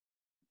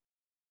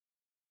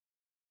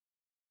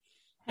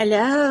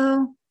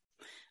Hello,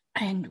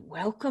 and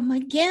welcome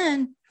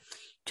again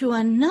to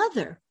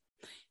another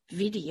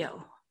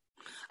video,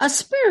 a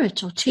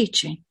spiritual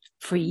teaching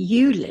for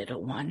you,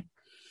 little one.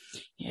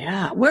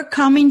 Yeah, we're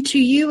coming to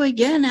you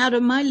again out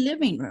of my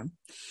living room,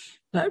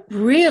 but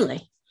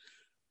really,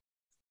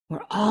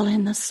 we're all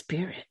in the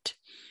spirit.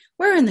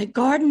 We're in the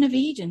Garden of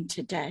Eden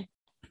today,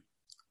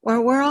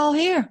 where we're all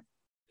here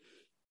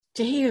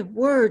to hear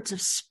words of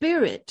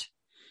spirit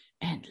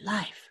and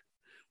life.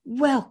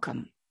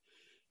 Welcome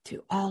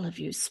to all of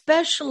you,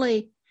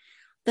 especially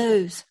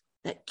those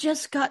that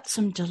just got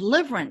some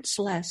deliverance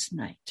last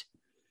night.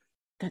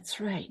 That's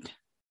right.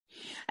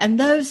 And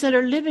those that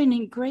are living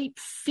in great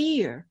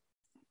fear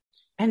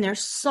and their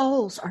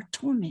souls are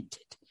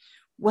tormented.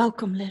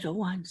 Welcome, little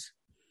ones.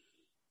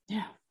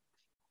 Yeah.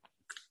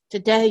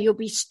 Today you'll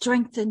be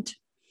strengthened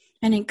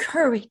and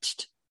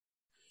encouraged,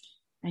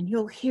 and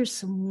you'll hear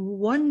some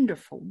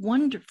wonderful,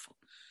 wonderful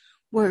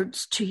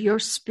words to your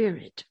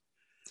spirit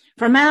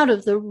from out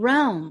of the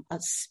realm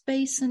of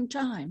space and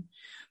time,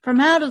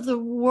 from out of the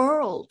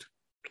world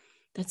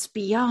that's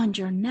beyond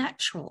your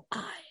natural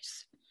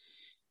eyes,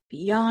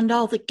 beyond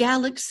all the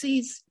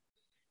galaxies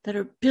that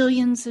are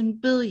billions and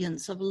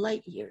billions of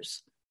light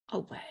years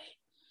away,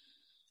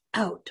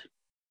 out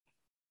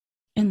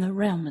in the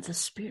realm of the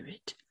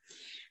spirit.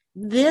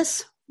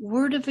 This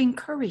word of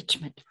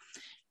encouragement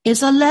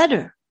is a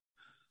letter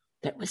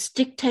that was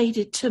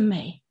dictated to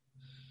me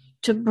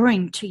to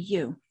bring to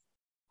you.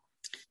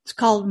 It's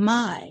called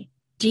My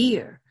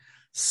Dear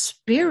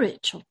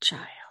Spiritual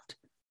Child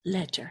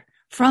letter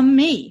from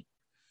me,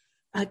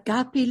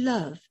 Agape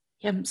Love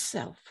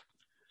himself.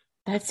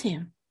 That's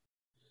him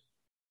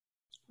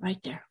right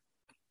there.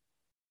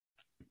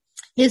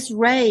 His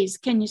rays,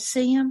 can you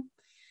see him?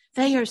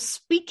 They are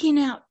speaking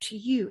out to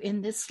you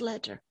in this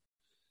letter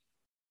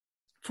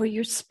for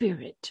your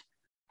spirit.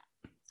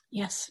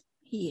 Yes,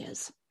 he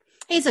is.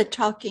 He's a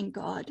talking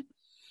God.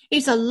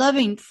 He's a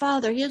loving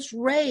Father. His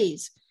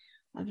rays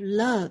of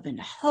love and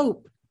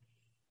hope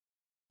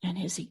and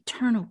his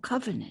eternal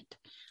covenant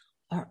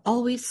are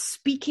always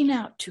speaking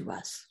out to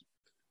us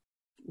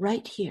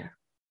right here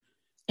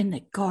in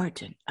the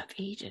Garden of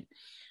Eden.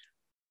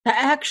 The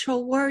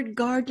actual word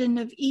Garden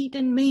of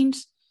Eden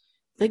means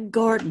the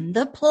garden,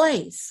 the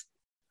place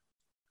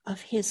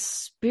of his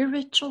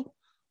spiritual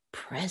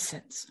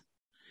presence.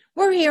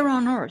 We're here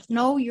on earth.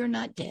 No, you're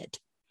not dead.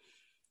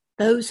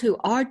 Those who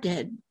are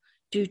dead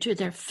due to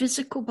their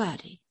physical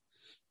body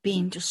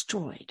being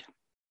destroyed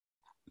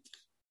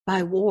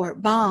by war,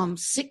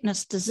 bombs,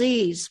 sickness,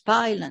 disease,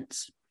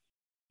 violence,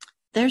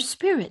 their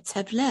spirits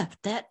have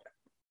left that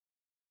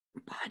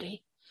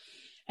body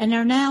and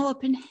are now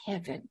up in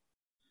heaven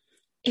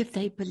if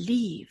they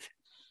believe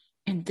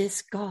in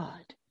this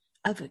God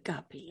of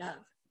agape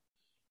love.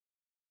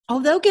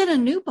 Oh, they'll get a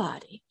new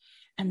body,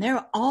 and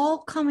they're all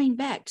coming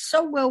back,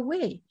 so will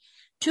we,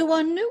 to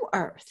a new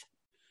earth.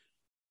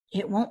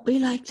 It won't be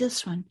like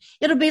this one.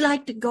 It'll be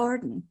like the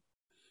garden.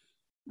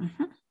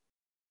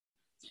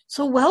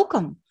 So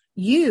welcome,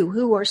 you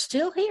who are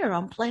still here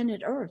on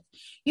planet Earth.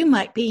 You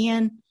might be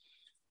in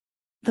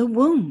the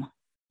womb,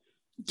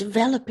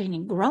 developing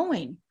and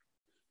growing.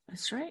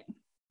 That's right.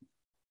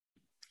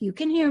 You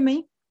can hear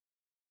me.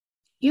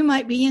 You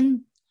might be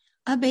in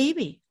a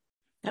baby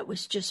that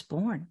was just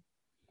born.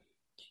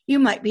 You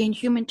might be in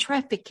human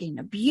trafficking,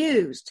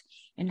 abused,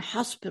 in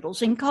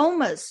hospitals, in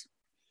comas,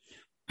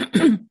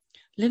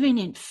 living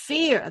in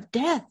fear of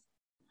death.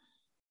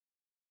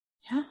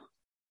 Yeah.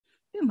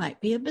 You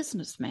might be a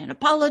businessman, a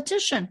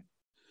politician,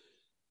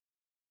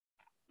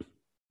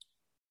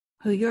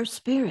 who your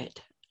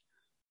spirit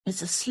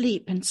is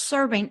asleep and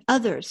serving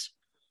others,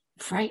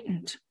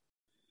 frightened.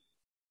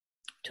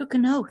 Took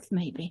an oath,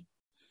 maybe,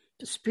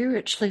 to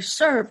spiritually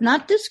serve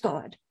not this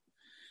God,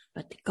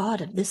 but the God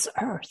of this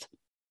earth,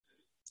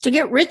 to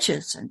get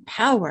riches and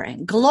power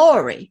and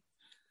glory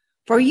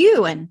for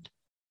you and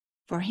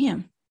for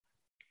him.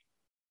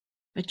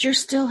 But you're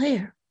still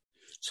here,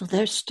 so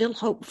there's still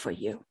hope for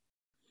you.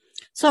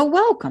 So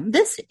welcome.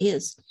 This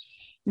is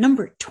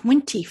number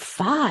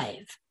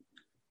 25.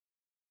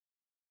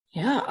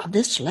 Of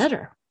this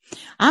letter.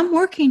 I'm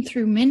working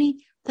through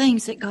many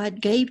things that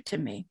God gave to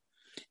me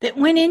that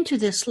went into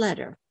this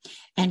letter.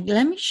 And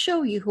let me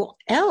show you who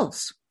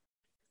else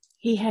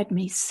he had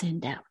me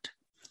send out.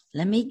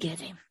 Let me get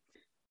him.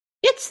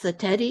 It's the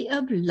Teddy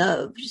of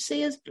Love. You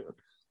see his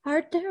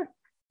heart there?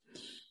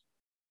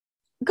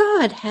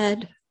 God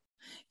had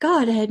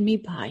me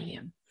buy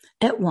him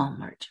at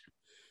Walmart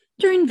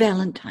during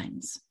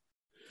Valentine's.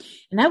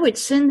 And I would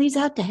send these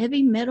out to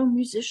heavy metal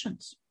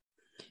musicians,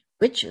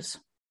 witches,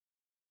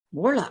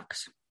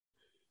 warlocks,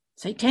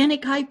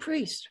 satanic high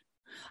priest.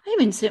 I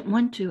even sent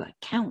one to a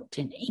count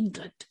in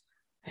England.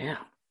 Yeah,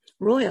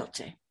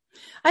 royalty.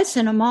 I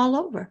sent them all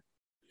over.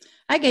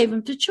 I gave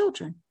them to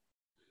children.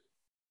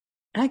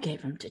 I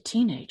gave them to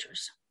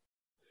teenagers.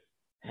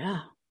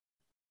 Yeah.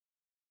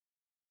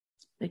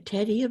 The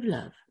Teddy of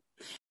Love.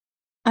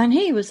 And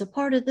he was a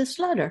part of this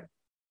letter.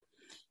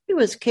 He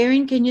was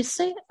carrying, can you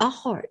see, a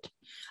heart.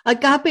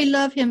 Agape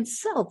Love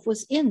himself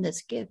was in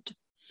this gift.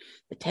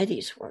 The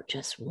teddies were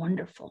just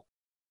wonderful.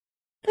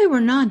 They were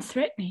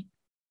non-threatening.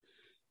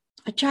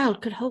 A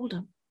child could hold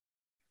them.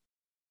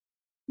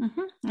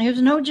 There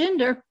was no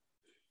gender.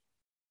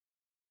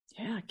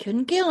 Yeah, I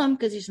couldn't kill him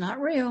because he's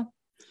not real.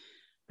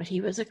 But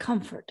he was a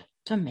comfort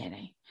to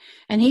many.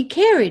 And he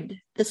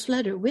carried this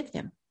letter with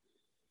him.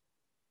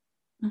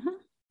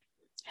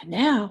 And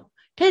now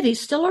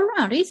Teddy's still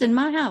around. He's in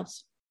my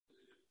house.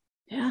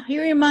 Yeah, he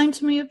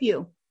reminds me of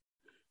you.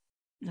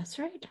 That's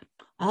right.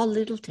 All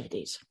little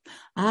teddies.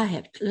 I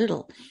have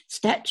little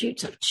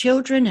statues of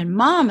children and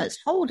mamas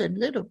holding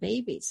little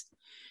babies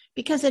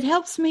because it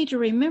helps me to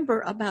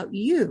remember about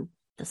you,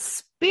 the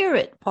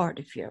spirit part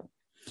of you.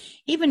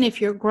 Even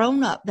if you're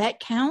grown up, that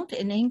count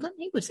in England,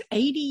 he was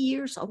 80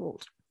 years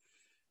old.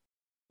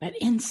 But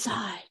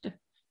inside,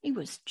 he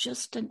was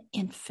just an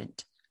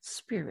infant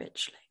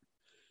spiritually.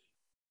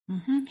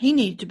 He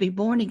needed to be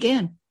born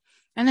again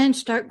and then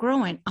start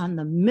growing on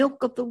the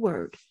milk of the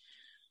word.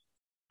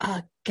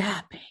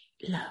 Agape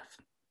love.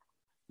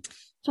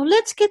 So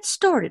let's get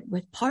started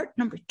with part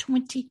number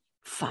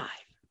 25.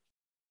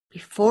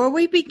 Before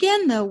we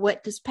begin, though,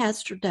 what does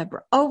Pastor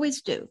Deborah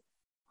always do?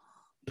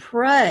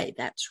 Pray.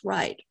 That's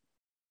right.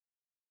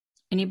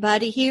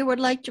 Anybody here would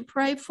like to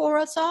pray for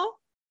us all?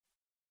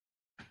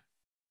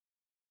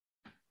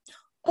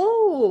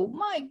 Oh,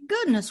 my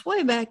goodness,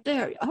 way back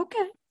there.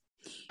 Okay.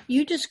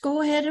 You just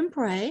go ahead and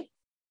pray.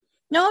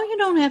 No, you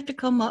don't have to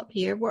come up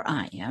here where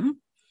I am.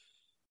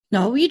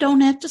 No, you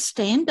don't have to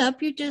stand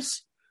up. You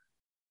just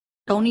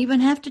don't even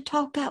have to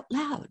talk out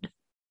loud.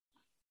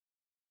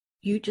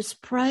 You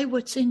just pray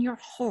what's in your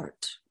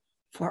heart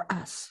for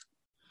us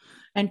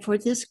and for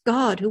this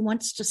God who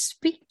wants to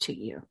speak to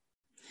you.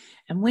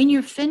 And when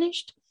you're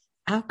finished,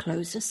 I'll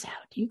close us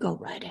out. You go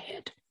right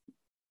ahead.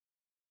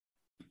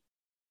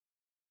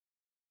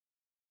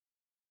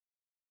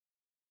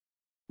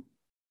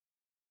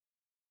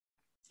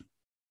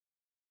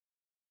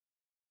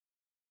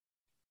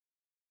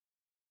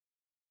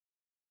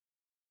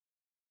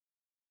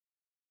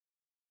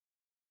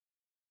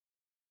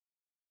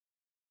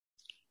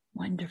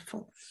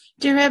 Wonderful.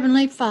 Dear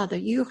Heavenly Father,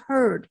 you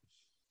heard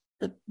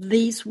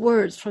these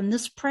words from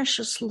this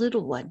precious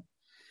little one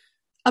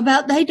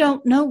about they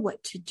don't know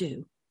what to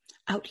do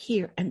out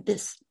here in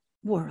this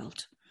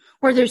world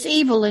where there's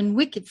evil and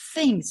wicked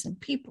things and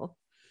people.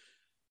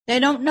 They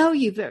don't know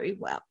you very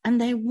well, and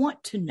they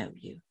want to know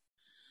you.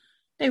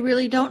 They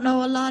really don't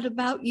know a lot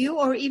about you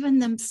or even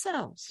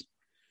themselves.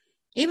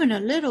 Even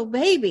a little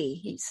baby,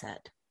 he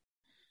said,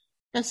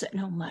 doesn't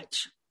know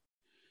much.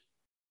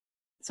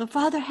 So,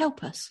 Father,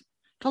 help us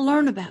to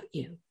learn about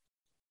you.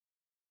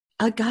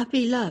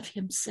 Agape love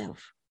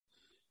himself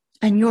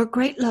and your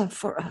great love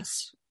for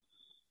us.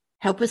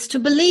 Help us to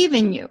believe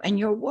in you and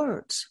your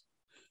words,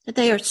 that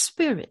they are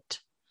spirit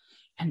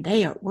and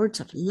they are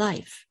words of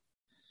life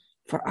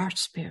for our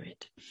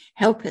spirit.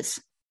 Help us.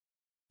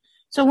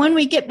 So when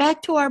we get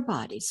back to our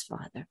bodies,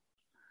 Father,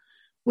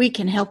 we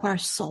can help our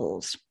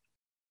souls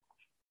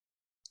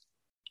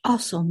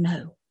also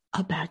know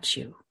about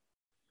you.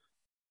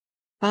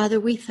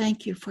 Father, we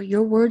thank you for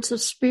your words of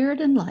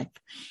spirit and life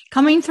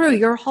coming through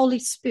your Holy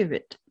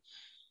Spirit,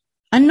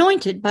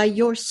 anointed by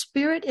your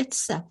Spirit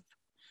itself.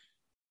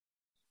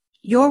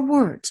 Your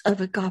words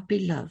of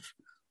agape love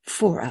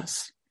for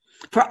us,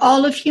 for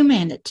all of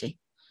humanity,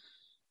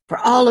 for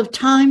all of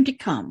time to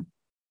come.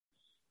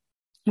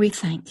 We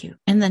thank you.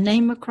 In the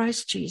name of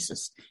Christ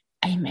Jesus,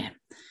 amen.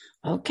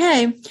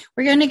 Okay,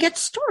 we're going to get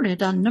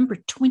started on number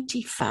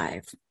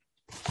 25.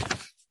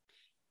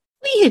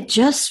 We had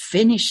just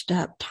finished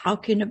up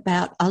talking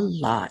about a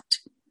lot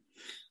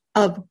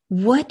of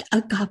what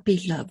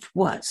agape love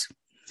was.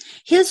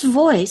 His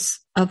voice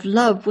of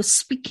love was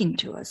speaking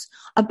to us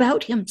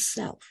about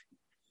himself.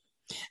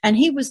 And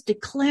he was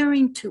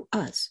declaring to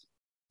us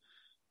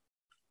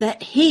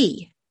that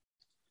he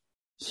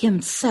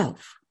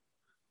himself,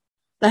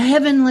 the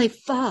Heavenly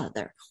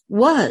Father,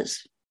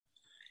 was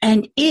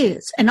and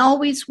is and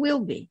always will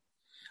be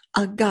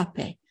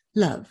agape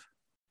love.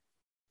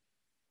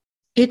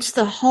 It's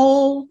the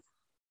whole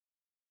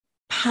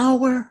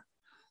power,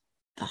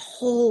 the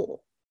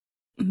whole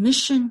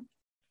mission,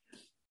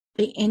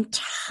 the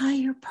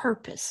entire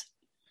purpose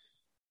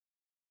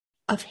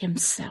of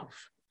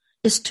himself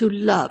is to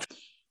love.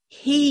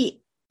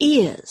 He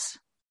is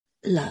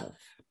love.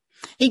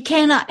 He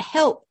cannot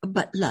help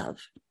but love.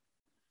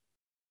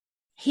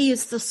 He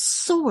is the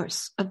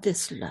source of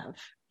this love.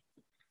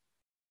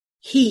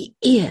 He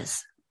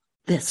is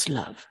this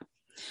love.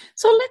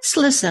 So let's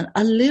listen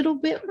a little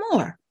bit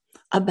more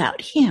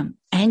about him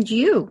and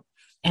you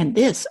and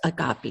this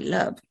agape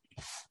love.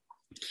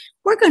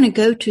 We're going to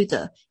go to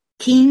the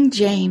King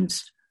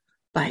James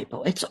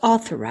Bible. It's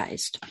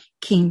authorized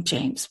King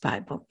James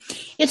Bible.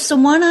 It's the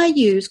one I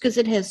use because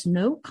it has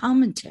no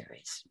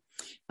commentaries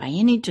by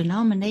any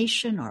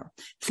denomination or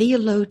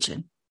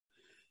theologian.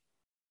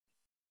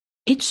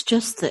 It's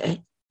just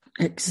the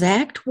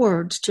exact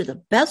words to the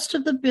best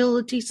of the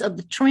abilities of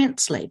the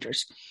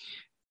translators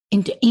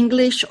into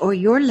English or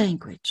your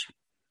language.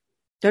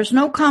 There's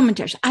no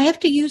commentaries. I have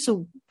to use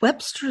a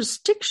Webster's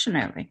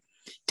dictionary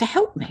to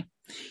help me.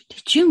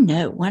 Did you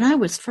know when I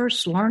was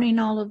first learning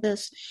all of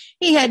this,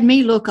 he had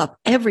me look up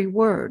every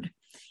word,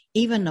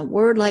 even a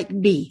word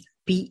like be,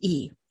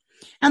 B-E,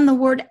 and the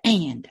word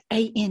and,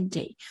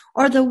 A-N-D,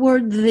 or the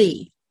word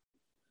the,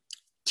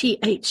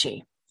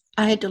 T-H-E.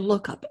 I had to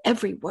look up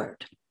every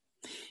word.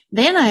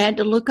 Then I had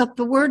to look up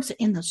the words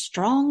in the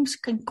Strong's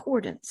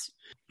Concordance,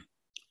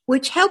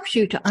 which helps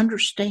you to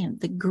understand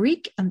the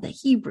Greek and the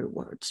Hebrew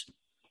words.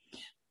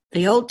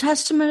 The Old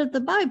Testament of the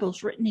Bible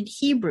is written in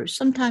Hebrew,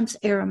 sometimes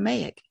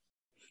Aramaic.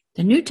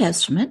 The New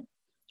Testament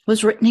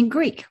was written in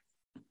Greek,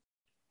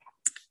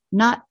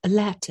 not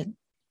Latin.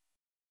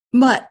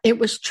 But it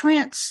was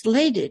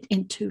translated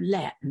into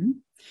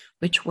Latin,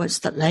 which was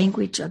the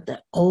language of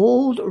the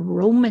old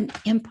Roman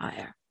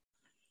Empire.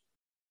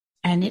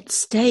 And it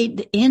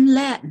stayed in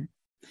Latin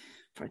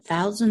for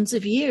thousands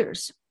of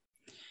years.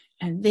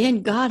 And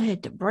then God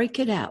had to break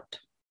it out.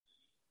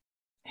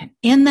 And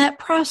in that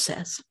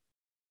process,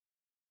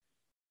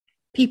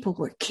 people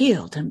were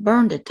killed and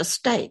burned at the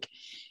stake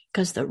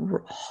because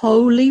the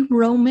Holy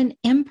Roman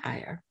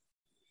Empire,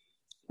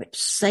 which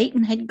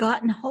Satan had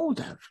gotten hold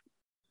of,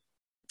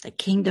 the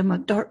kingdom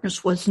of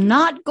darkness, was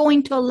not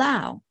going to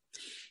allow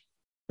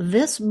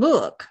this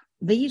book,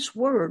 these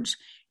words,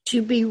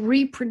 to be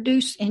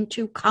reproduced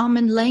into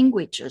common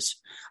languages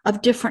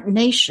of different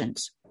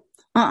nations.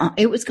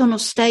 It was going to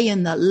stay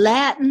in the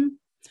Latin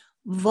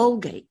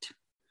Vulgate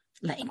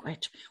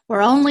language,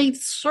 where only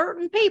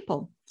certain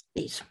people,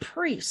 these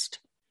priests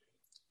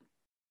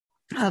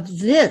of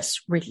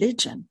this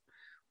religion,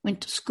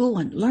 went to school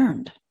and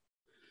learned.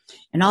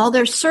 And all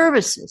their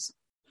services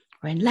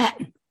were in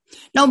Latin.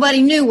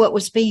 Nobody knew what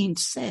was being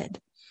said.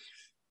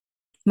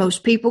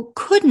 Most people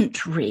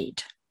couldn't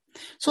read.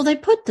 So they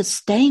put the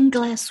stained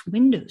glass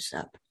windows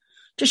up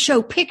to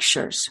show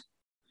pictures.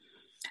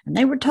 And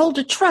they were told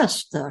to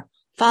trust the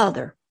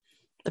father,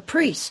 the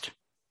priest,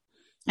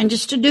 and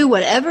just to do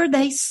whatever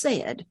they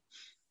said.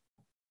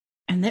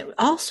 And that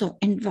also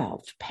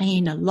involved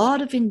paying a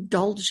lot of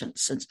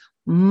indulgences,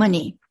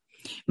 money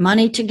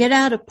to get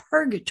out of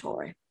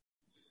purgatory,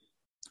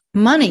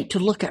 money to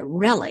look at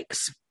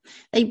relics.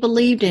 They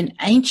believed in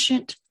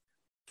ancient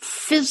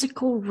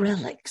physical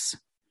relics.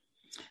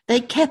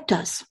 They kept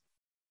us,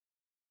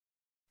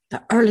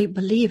 the early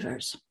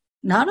believers,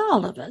 not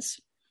all of us,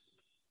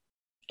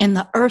 in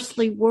the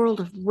earthly world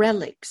of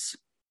relics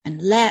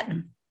and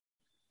Latin.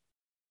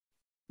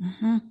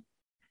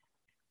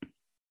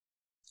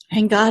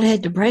 And God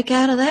had to break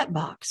out of that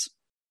box.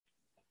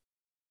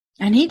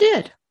 And he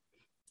did.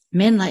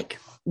 Men like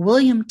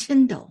William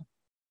Tyndale,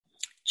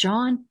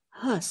 John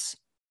Huss,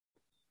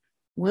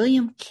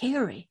 William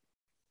Carey,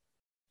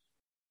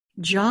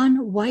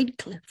 John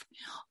Wycliffe,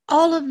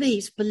 all of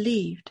these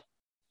believed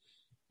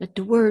that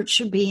the word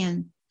should be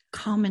in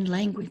common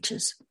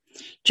languages.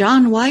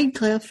 John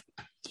Wycliffe,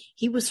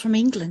 he was from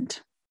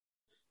England.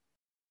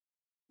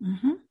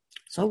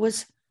 So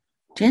was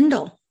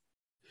Tyndale.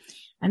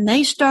 And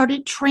they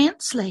started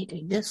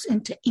translating this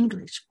into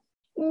English.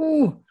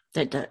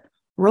 Did the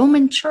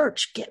Roman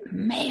Church get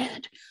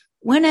mad,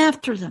 went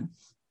after them.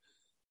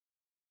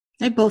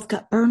 They both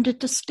got burned at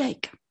the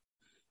stake.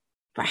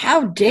 For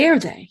how dare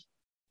they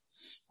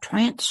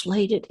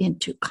translate it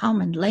into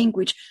common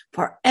language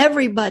for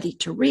everybody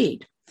to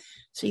read?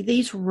 See,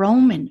 these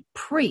Roman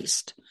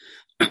priests,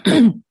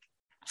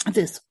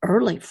 this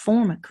early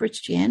form of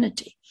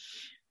Christianity,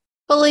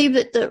 believed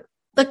that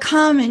the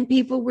common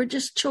people were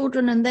just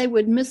children and they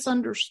would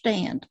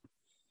misunderstand.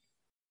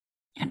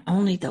 And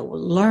only the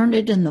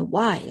learned and the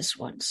wise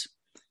ones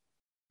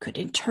could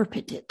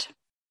interpret it.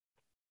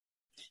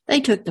 They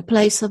took the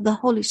place of the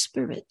Holy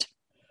Spirit.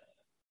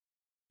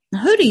 Now,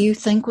 who do you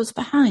think was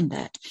behind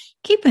that?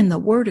 Keeping the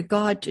word of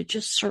God to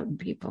just certain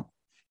people.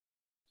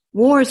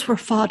 Wars were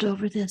fought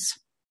over this.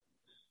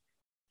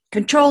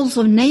 Controls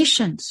of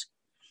nations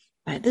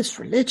by this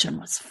religion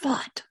was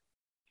fought.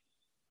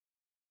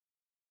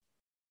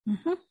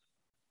 You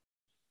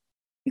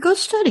go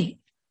study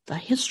the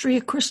history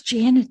of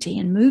Christianity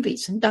in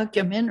movies and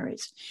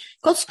documentaries.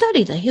 Go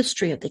study the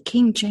history of the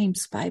King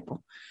James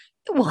Bible.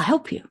 It will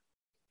help you.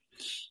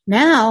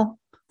 Now,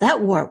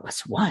 that war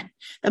was won.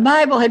 The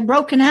Bible had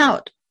broken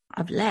out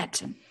of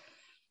Latin.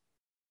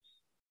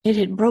 It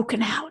had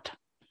broken out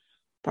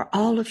for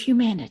all of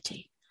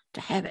humanity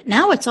to have it.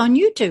 Now it's on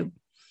YouTube.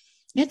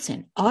 It's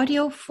in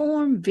audio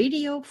form,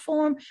 video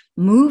form.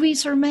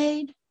 Movies are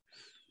made.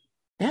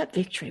 That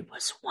victory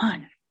was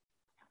won.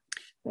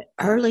 But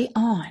early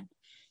on,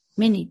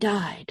 many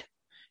died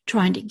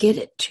trying to get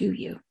it to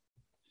you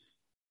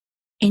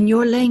in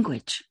your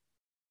language,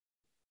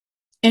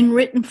 in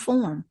written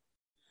form.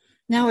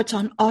 Now it's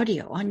on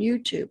audio, on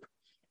YouTube.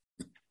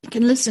 You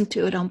can listen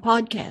to it on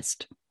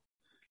podcast.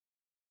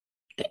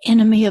 The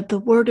enemy of the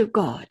Word of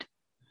God,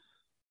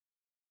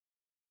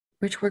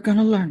 which we're going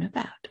to learn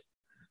about,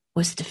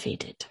 was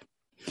defeated.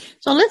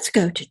 So let's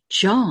go to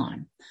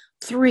John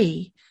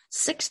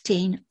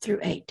 3:16 through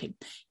 18.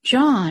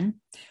 John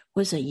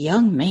was a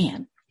young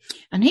man,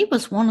 and he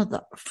was one of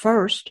the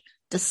first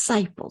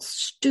disciples,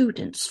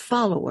 students,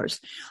 followers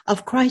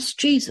of Christ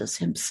Jesus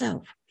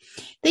himself.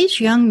 These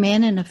young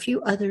men and a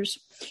few others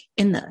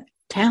in the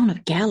town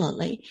of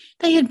Galilee,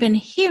 they had been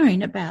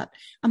hearing about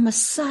a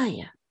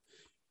Messiah.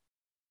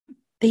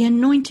 The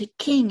anointed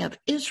king of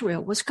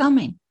Israel was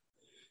coming,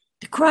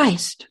 the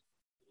Christ.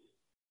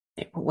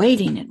 They were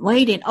waiting and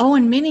waiting. Oh,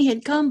 and many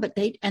had come, but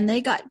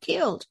they got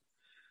killed.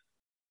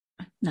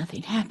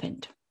 Nothing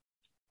happened.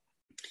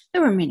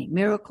 There were many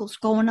miracles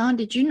going on.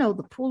 Did you know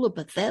the pool of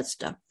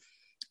Bethesda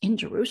in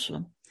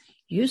Jerusalem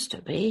used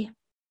to be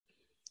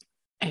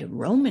a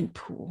Roman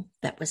pool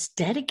that was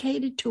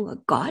dedicated to a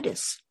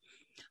goddess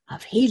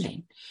of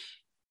healing?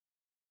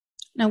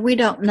 Now, we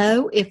don't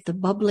know if the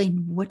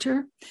bubbling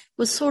water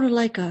was sort of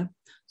like a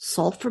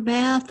sulfur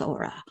bath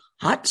or a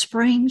hot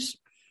springs,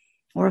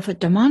 or if a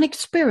demonic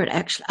spirit,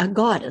 actually a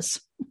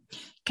goddess,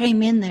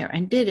 came in there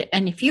and did it.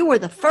 And if you were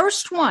the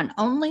first one,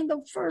 only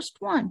the first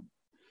one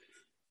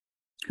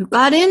who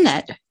got in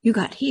that, you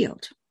got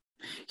healed.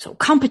 So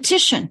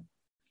competition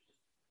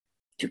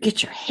to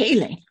get your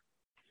healing,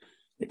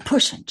 you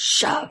push and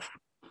shove.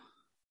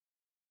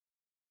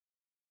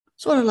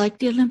 Sort of like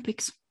the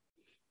Olympics.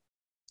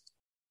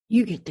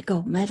 You get the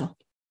gold medal.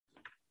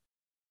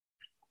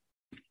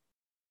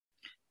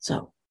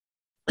 So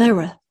there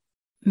were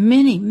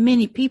many,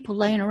 many people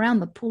laying around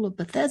the pool of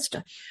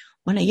Bethesda.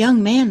 When a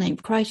young man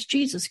named Christ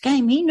Jesus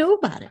came, he knew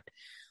about it.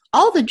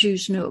 All the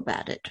Jews knew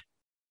about it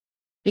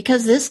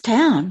because this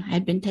town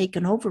had been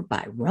taken over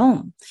by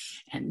Rome,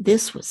 and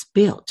this was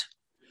built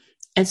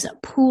as a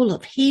pool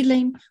of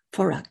healing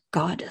for a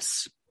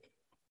goddess.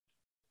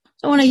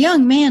 So when a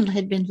young man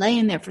had been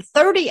laying there for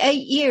 38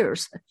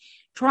 years,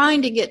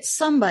 trying to get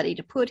somebody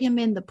to put him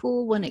in the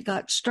pool when it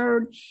got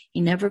stirred,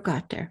 he never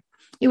got there.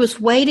 He was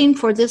waiting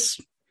for this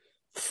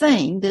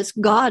thing, this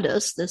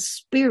goddess, this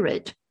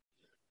spirit,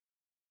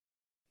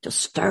 to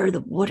stir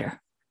the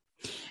water.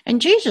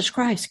 And Jesus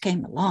Christ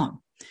came along,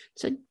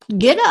 said,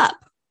 "Get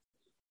up."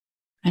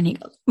 And he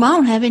goes, "I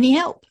don't have any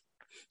help.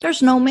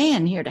 There's no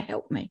man here to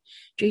help me."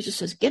 Jesus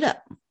says, "Get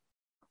up."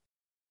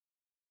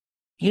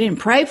 He didn't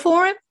pray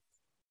for him,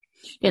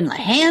 didn't lay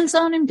hands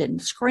on him, didn't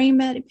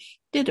scream at him.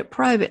 Did it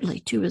privately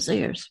to his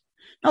ears.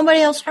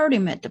 Nobody else heard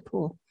him at the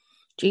pool.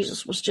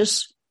 Jesus was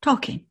just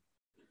talking.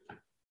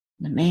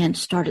 The man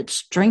started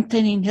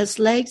strengthening his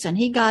legs, and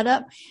he got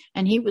up,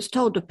 and he was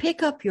told to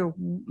pick up your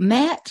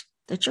mat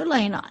that you're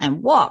laying on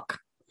and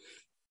walk.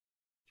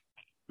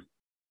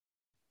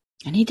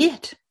 And he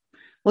did.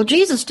 Well,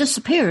 Jesus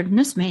disappeared, and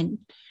this man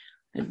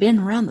had been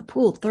around the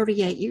pool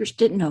 38 years,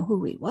 didn't know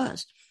who he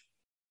was.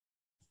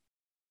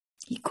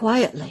 He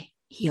quietly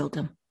healed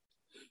him.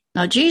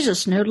 Now,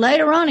 Jesus knew.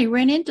 Later on, he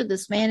ran into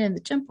this man in the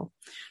temple.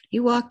 He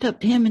walked up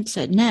to him and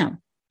said,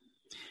 "Now,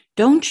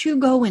 don't you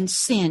go and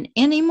sin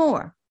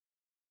anymore,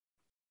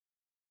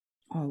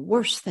 or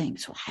worse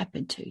things will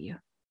happen to you."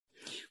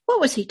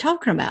 What was he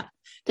talking about?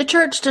 The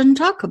church doesn't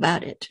talk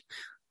about it.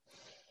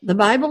 The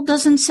Bible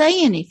doesn't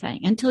say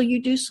anything until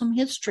you do some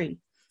history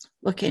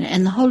looking,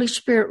 and the Holy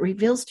Spirit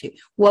reveals to you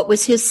what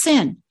was his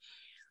sin.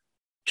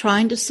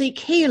 Trying to seek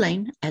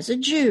healing as a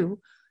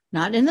Jew,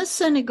 not in a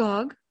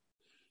synagogue,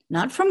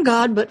 not from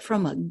God, but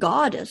from a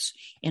goddess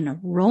in a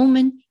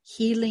Roman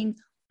healing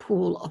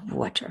pool of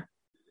water.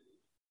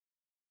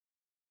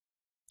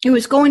 He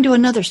was going to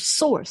another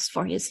source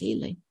for his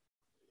healing.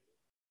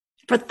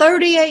 For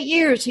 38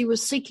 years, he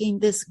was seeking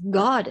this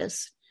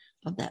goddess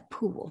of that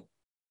pool.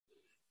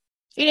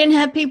 He didn't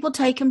have people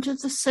take him to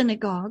the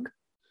synagogue.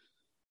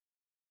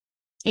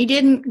 He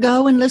didn't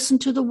go and listen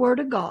to the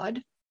word of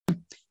God.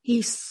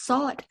 He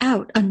sought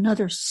out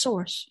another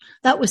source.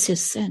 That was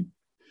his sin.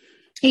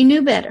 He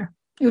knew better.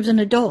 He was an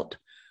adult.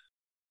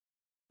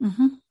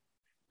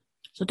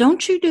 So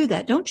don't you do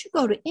that. Don't you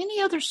go to any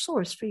other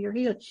source for your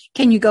healing.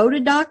 Can you go to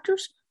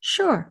doctors?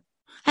 Sure.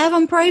 Have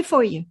them pray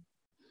for you.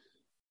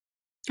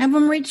 Have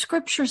them read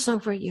scriptures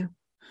over you.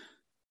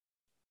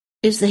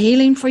 Is the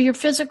healing for your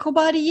physical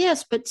body?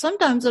 Yes, but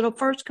sometimes it'll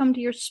first come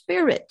to your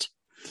spirit.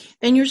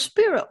 Then your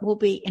spirit will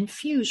be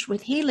infused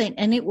with healing,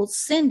 and it will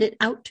send it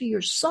out to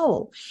your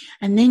soul.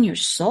 And then your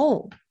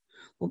soul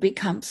will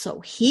become so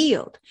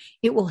healed,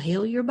 it will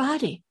heal your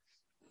body.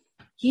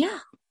 Yeah.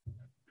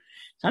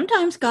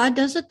 Sometimes God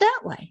does it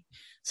that way.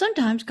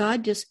 Sometimes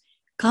God just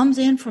comes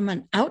in from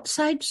an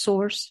outside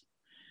source,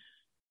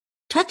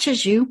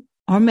 touches you,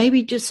 or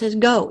maybe just says,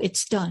 "Go,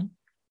 it's done."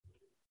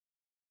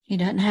 He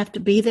doesn't have to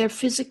be there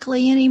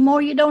physically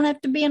anymore. You don't have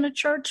to be in a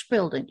church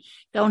building.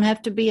 You don't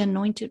have to be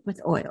anointed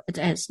with oil. It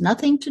has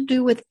nothing to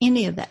do with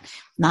any of that.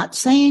 Not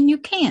saying you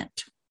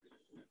can't,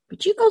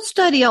 but you go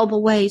study all the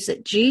ways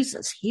that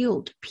Jesus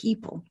healed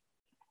people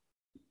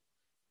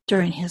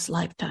during his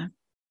lifetime.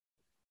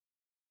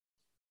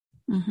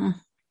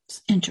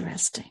 It's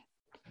interesting.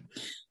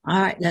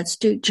 All right, let's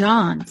do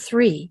John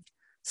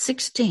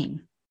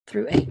 3:16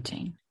 through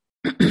 18.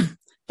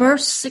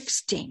 Verse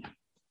 16.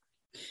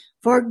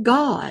 For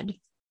God,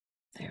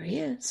 there he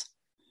is.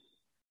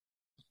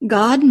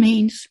 God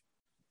means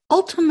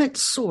ultimate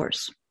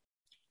source.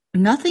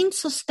 Nothing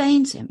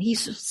sustains him. He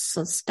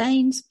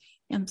sustains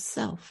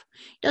himself.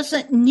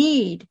 Doesn't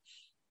need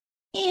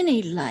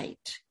any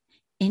light,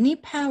 any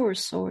power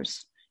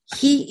source.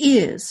 He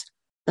is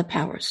the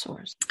power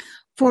source.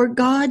 For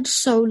God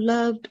so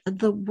loved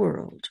the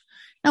world.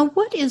 Now,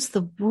 what is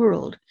the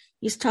world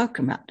he's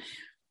talking about?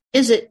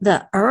 Is it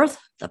the earth,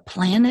 the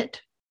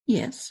planet?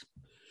 Yes.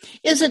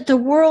 Is it the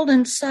world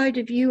inside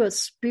of you, a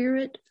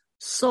spirit,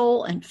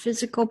 soul, and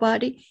physical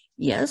body?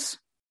 Yes.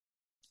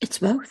 It's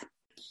both.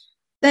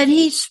 That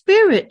he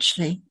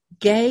spiritually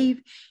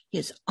gave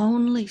his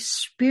only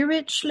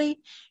spiritually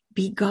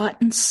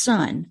begotten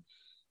Son,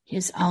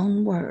 his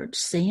own word.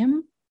 See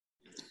him?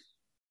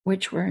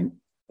 Which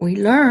we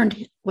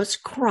learned was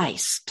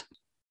Christ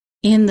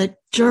in the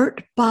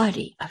dirt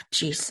body of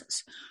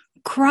Jesus.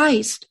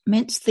 Christ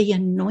means the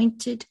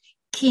anointed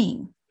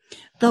king.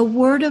 The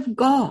word of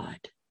God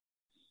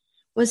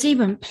was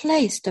even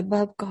placed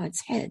above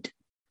God's head.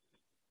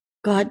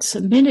 God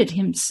submitted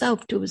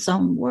himself to his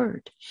own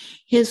word.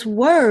 His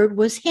word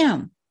was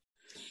him,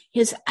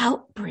 his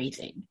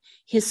outbreathing,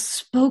 his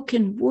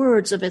spoken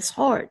words of his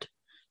heart,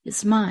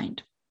 his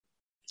mind.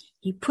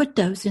 He put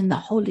those in the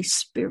Holy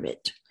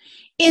Spirit,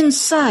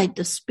 inside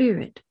the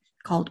Spirit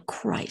called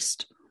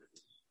Christ.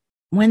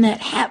 When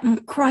that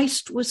happened,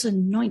 Christ was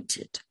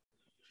anointed,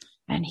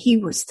 and he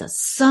was the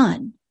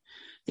Son,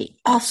 the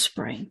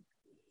offspring,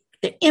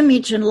 the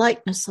image and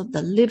likeness of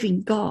the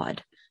living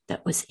God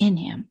that was in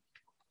him.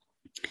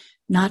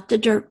 Not the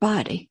dirt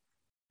body.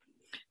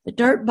 The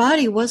dirt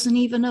body wasn't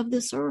even of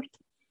this earth.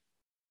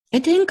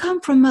 It didn't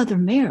come from Mother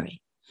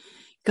Mary.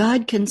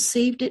 God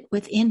conceived it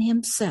within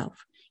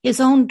himself, his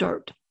own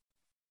dirt.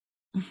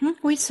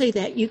 We see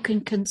that you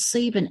can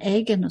conceive an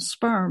egg and a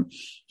sperm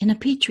in a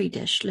petri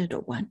dish,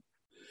 little one.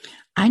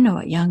 I know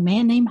a young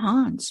man named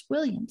Hans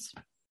Williams.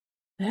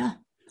 Yeah,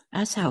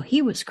 that's how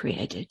he was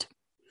created.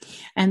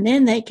 And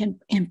then they can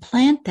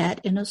implant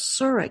that in a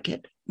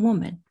surrogate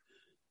woman.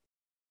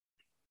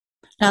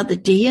 Now, the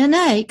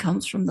DNA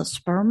comes from the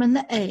sperm and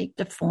the egg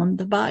to form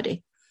the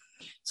body.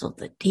 So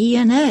the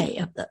DNA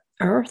of the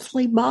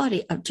earthly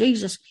body of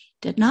Jesus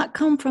did not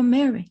come from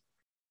Mary.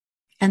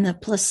 And the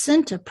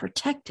placenta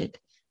protected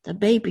the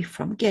baby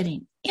from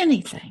getting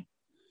anything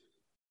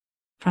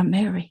from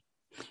Mary.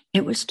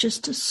 It was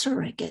just a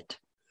surrogate,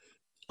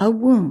 a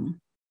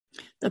womb.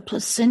 The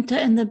placenta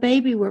and the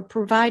baby were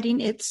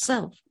providing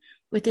itself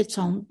with its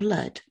own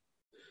blood.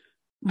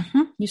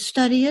 You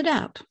study it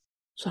out.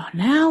 So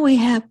now we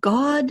have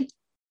God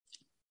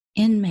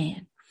in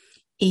man,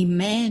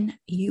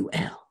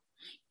 Emmanuel.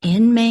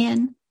 In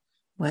man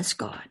was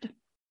God.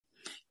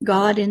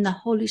 God in the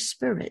Holy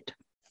Spirit,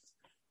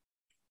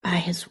 by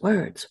his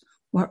words,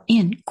 were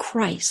in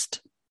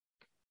Christ,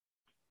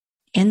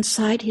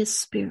 inside his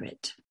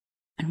spirit.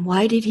 And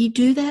why did he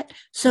do that?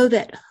 So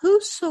that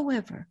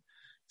whosoever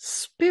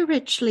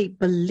spiritually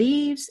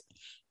believes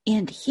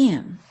in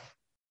him,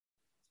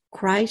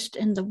 Christ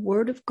and the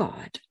Word of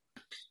God,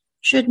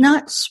 should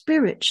not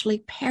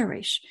spiritually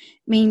perish,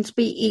 means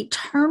be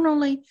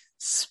eternally,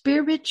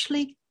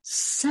 spiritually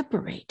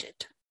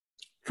separated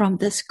from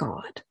this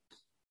God,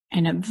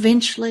 and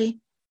eventually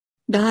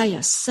die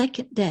a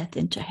second death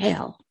into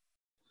hell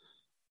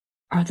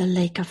or the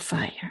lake of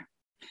fire.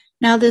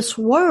 Now, this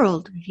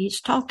world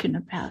he's talking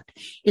about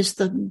is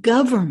the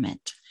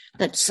government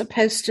that's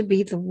supposed to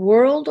be the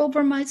world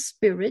over my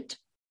spirit,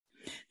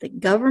 the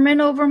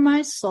government over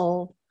my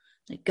soul,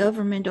 the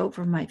government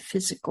over my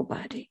physical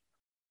body.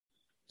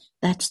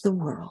 That's the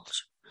world.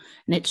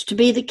 And it's to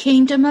be the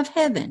kingdom of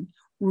heaven,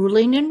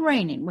 ruling and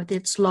reigning with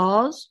its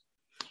laws,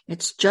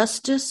 its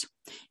justice,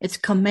 its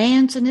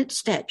commands, and its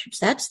statutes.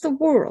 That's the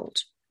world.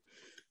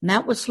 And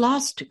that was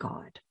lost to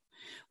God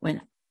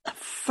when the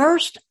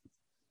first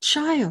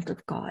child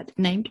of God,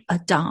 named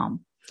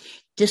Adam,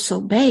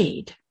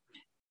 disobeyed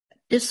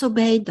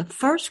the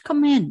first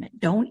commandment.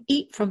 Don't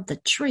eat from the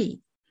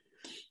tree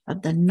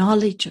of the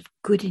knowledge of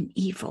good and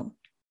evil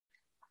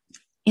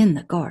in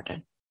the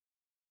garden.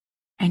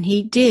 And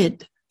he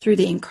did through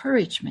the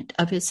encouragement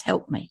of his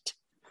helpmate,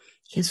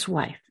 his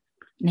wife,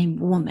 named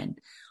Woman.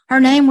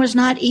 Her name was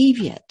not Eve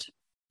yet,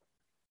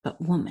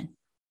 but Woman.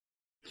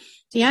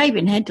 See, I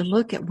even had to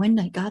look at when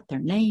they got their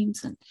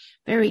names, and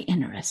very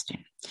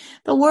interesting.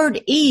 The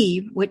word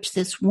Eve, which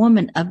this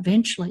woman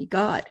eventually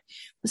got,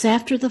 was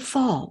after the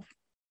fall,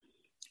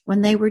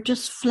 when they were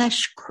just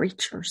flesh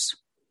creatures.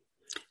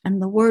 And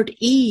the word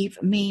Eve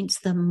means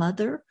the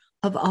mother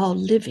of all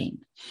living.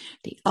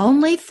 The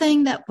only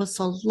thing that was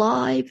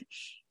alive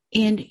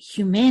in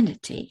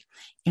humanity,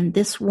 in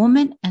this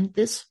woman and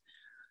this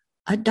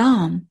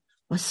Adam,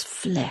 was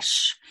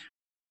flesh,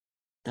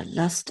 the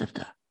lust of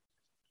the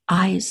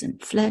eyes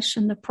and flesh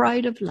and the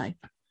pride of life.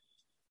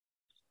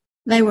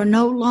 They were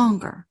no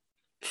longer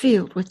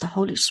filled with the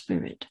Holy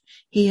Spirit.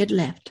 He had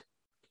left.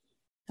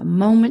 The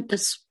moment the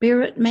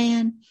spirit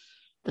man,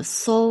 the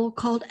soul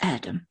called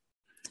Adam,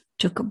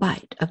 took a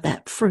bite of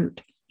that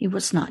fruit he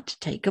was not to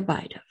take a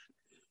bite of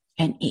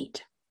and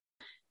eat.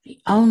 The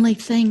only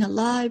thing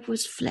alive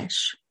was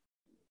flesh.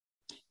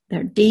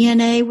 Their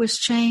DNA was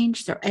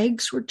changed, their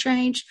eggs were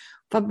changed,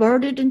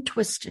 perverted and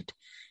twisted,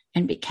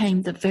 and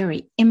became the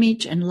very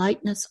image and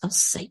likeness of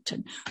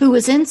Satan, who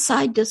was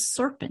inside this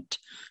serpent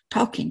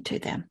talking to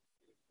them.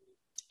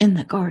 in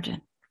the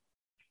garden.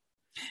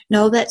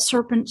 No, that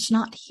serpent's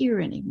not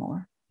here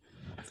anymore.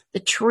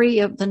 The tree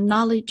of the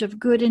knowledge of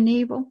good and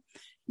evil,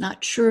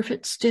 not sure if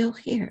it's still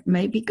here. It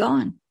may be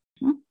gone.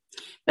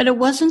 But it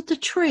wasn't the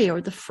tree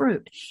or the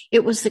fruit.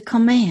 It was the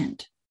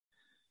command.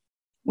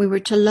 We were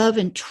to love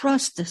and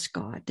trust this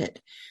God, that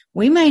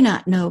we may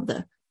not know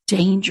the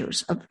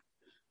dangers of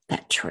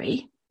that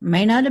tree.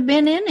 May not have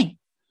been any.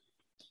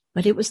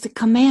 But it was the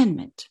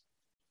commandment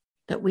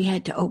that we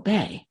had to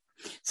obey.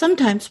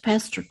 Sometimes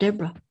Pastor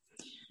Deborah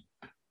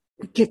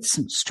gets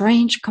some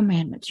strange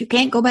commandments. You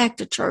can't go back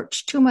to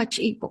church. Too much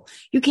evil.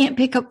 You can't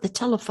pick up the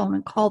telephone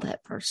and call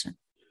that person.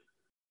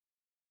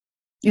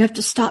 You have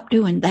to stop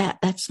doing that.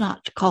 That's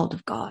not called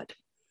of God.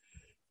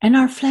 And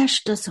our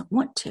flesh doesn't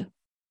want to.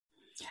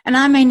 And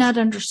I may not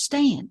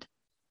understand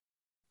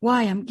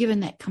why I'm given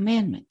that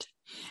commandment.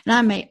 And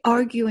I may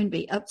argue and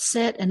be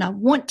upset, and I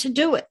want to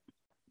do it.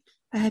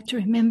 I have to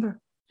remember,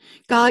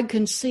 God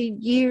can see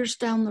years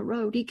down the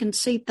road. He can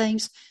see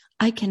things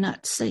I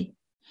cannot see.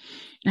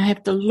 And I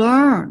have to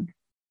learn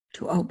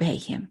to obey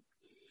him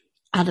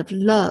out of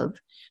love,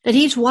 that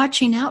he's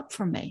watching out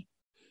for me,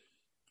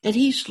 that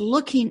he's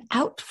looking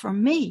out for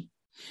me,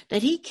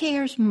 that he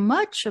cares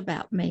much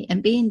about me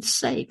and being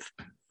safe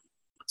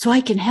so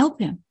I can help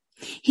him.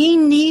 He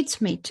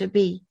needs me to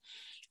be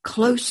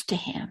close to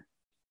him,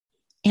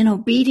 in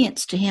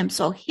obedience to him,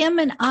 so him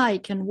and I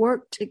can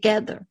work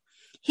together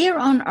here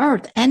on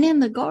earth and in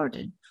the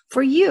garden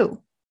for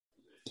you.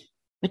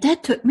 But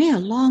that took me a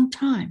long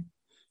time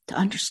to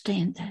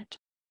understand that.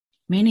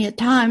 Many a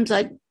times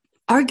I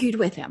argued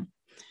with him.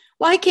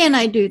 Why can't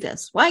I do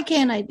this? Why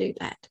can't I do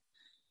that?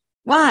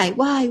 Why?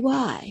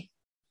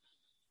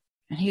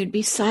 And he would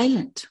be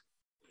silent.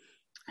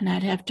 And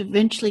I'd have to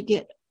eventually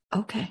get,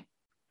 okay.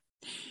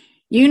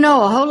 You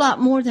know a whole lot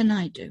more than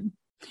I do.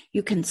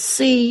 You can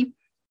see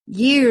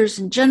years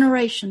and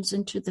generations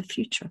into the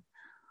future.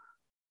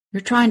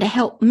 You're trying to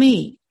help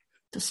me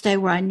to stay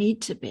where I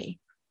need to be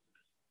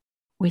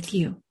with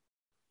you.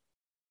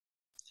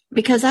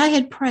 Because I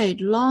had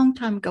prayed a long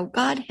time ago,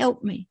 God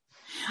help me.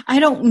 I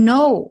don't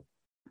know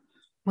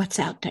what's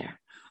out there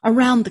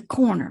around the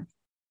corner.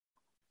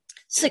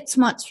 6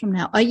 months from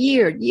now, a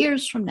year,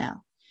 years from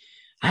now.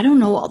 I don't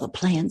know all the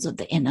plans of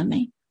the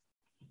enemy.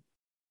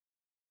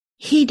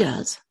 He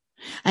does.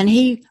 And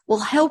he will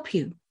help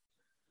you.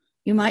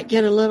 You might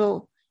get a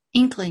little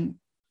inkling.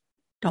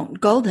 Don't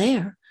go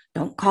there.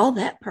 Don't call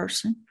that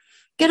person.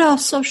 Get off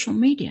social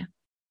media.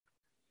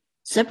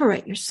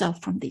 Separate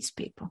yourself from these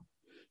people.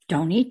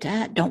 Don't eat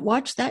that. Don't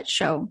watch that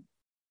show.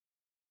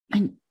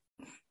 And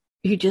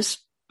you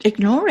just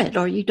ignore it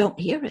or you don't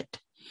hear it.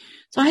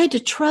 So I had to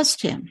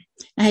trust him.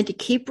 I had to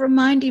keep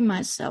reminding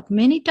myself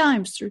many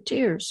times through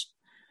tears,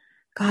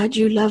 God,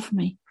 you love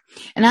me.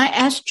 And I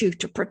asked you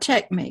to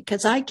protect me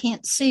because I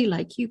can't see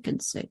like you can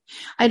see.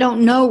 I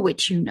don't know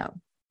what you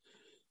know.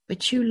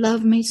 But you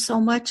love me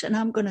so much, and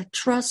I'm going to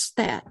trust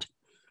that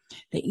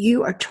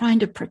you are trying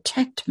to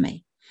protect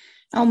me.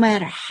 No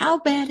matter how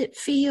bad it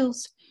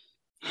feels,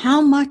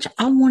 how much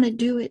I want to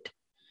do it,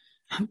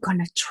 I'm going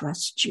to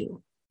trust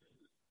you.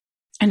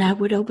 And I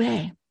would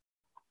obey.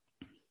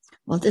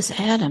 Well, this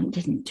Adam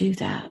didn't do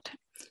that.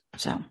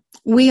 So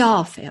we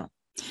all fail.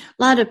 A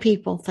lot of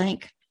people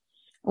think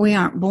we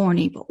aren't born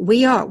evil.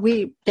 We are.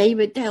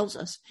 David tells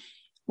us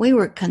we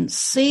were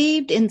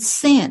conceived in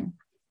sin,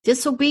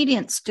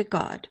 disobedience to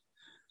God.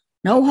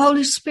 No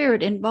Holy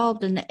Spirit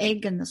involved in the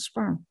egg and the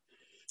sperm.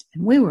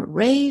 And we were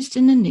raised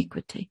in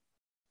iniquity,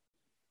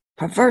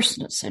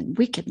 perverseness, and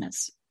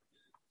wickedness.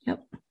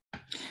 Yep.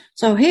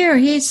 So here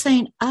he's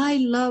saying, I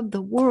love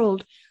the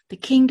world, the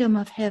kingdom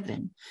of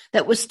heaven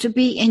that was to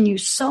be in you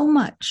so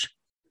much.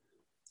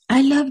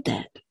 I love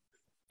that.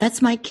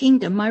 That's my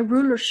kingdom, my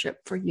rulership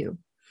for you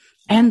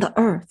and the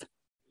earth.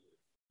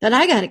 That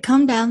I got to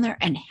come down there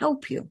and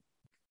help you.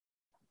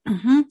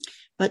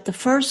 But the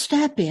first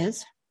step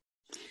is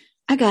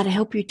I got to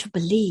help you to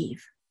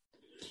believe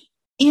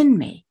in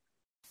me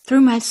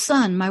through my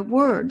son, my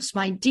words,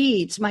 my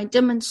deeds, my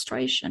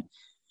demonstration,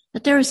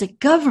 that there is a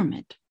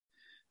government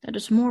that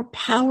is more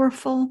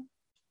powerful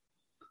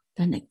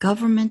than the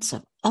governments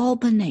of all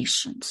the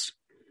nations.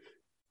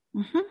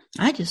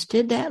 I just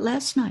did that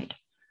last night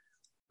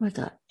with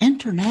an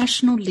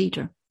international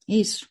leader.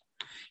 His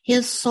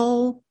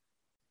soul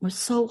was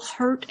so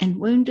hurt and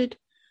wounded,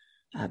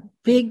 a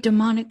big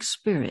demonic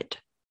spirit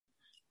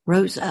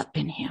rose up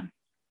in him.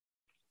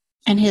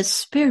 And his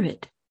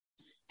spirit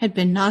had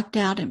been knocked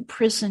out,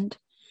 imprisoned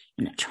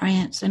in a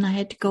trance, and I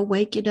had to go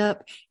wake it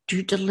up,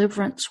 do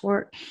deliverance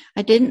work.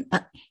 A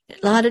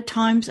lot of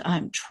times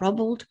I'm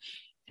troubled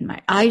and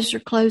my eyes are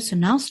closed,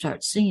 and I'll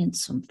start seeing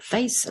some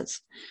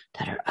faces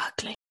that are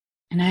ugly.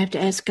 And I have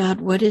to ask God,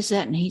 what is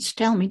that? And he's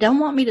telling me, don't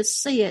want me to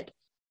see it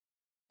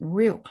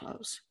real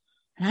close.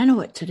 And I know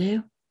what to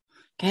do.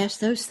 Cast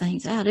those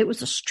things out. It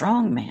was a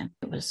strong man.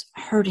 It was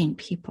hurting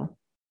people.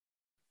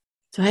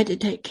 So I had to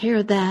take care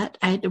of that.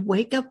 I had to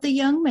wake up the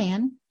young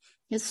man,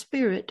 his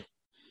spirit.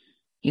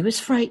 He was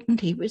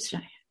frightened.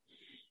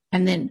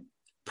 And then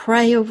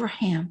pray over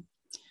him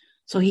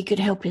so he could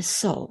help his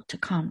soul to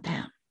calm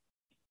down.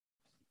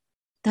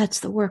 That's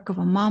the work of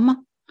a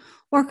mama,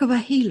 work of a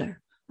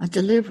healer, a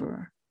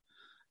deliverer.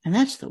 And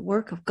that's the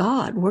work of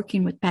God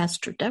working with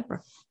Pastor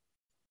Deborah.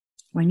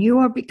 When you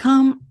are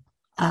become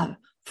a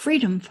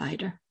freedom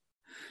fighter,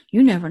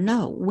 you never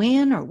know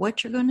when or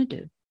what you're going to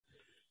do.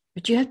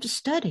 But you have to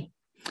study.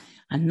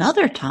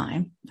 Another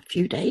time, a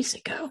few days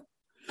ago,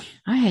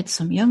 I had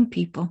some young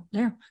people,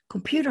 they're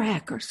computer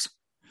hackers.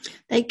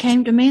 They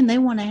came to me and they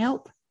want to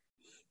help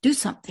do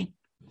something.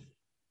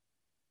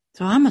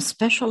 So I'm a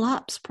special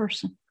ops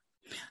person.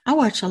 I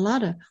watch a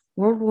lot of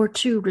World War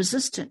II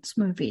resistance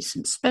movies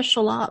and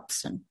special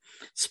ops and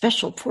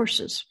special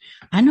forces.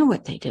 I know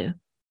what they do.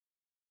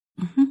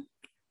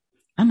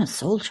 I'm a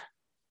soldier.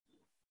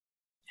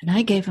 And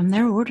I gave them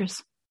their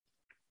orders.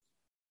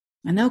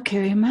 And they'll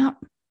carry them out.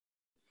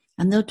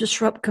 And they'll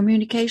disrupt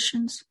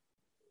communications.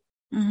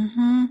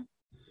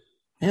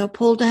 They'll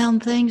pull down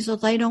things so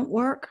they don't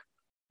work.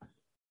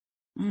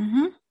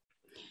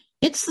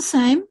 It's the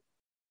same.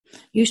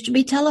 Used to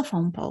be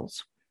telephone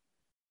poles.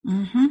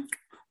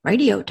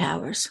 Radio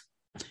towers.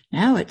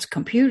 Now it's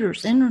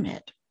computers,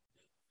 internet.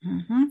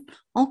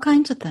 All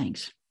kinds of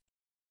things.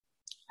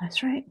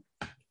 That's right.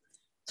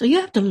 So you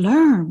have to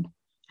learn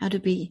how to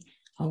be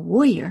a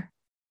warrior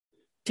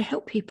to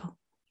help people.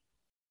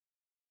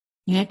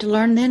 You have to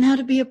learn then how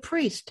to be a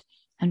priest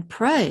and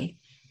pray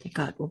that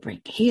God will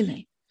bring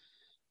healing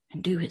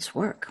and do his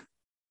work.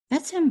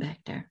 That's him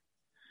back there.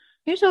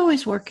 He's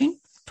always working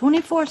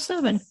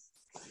 24/7.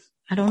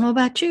 I don't know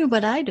about you,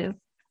 but I do.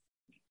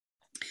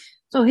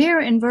 So here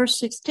in verse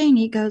 16,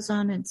 he goes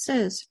on and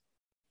says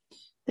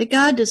that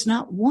God does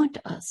not want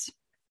us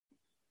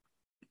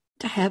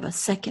to have a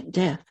second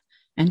death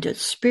and to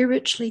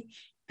spiritually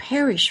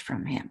perish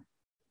from him,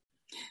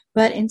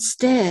 but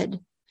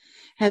instead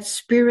have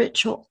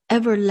spiritual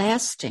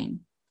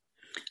everlasting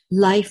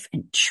life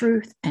and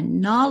truth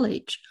and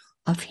knowledge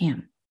of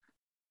him,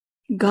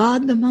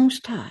 God the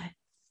Most High,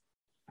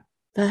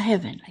 the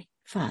Heavenly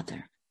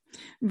Father.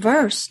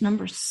 Verse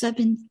number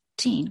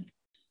 17.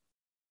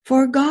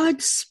 For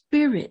God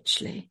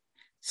spiritually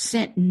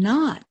sent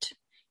not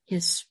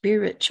his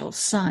spiritual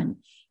Son,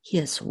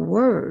 his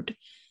Word,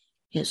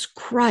 his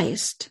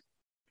Christ,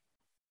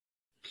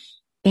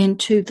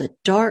 into the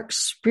dark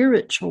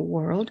spiritual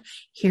world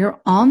here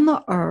on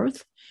the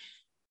earth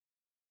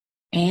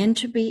and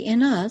to be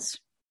in us,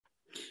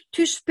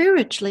 to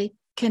spiritually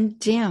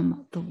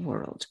condemn the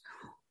world,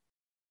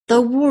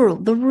 the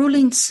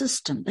ruling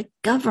system, the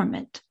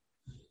government,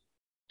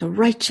 the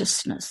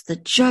righteousness, the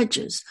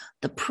judges,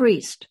 the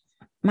priest.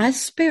 My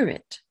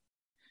spirit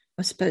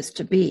was supposed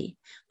to be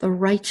the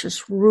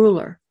righteous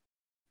ruler,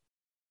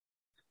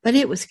 but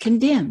it was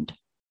condemned.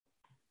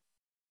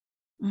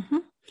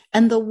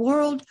 And the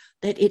world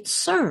that it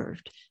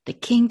served, the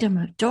kingdom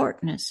of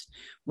darkness,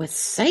 with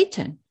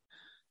Satan,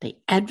 the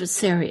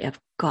adversary of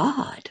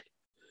God,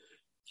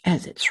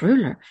 as its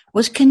ruler,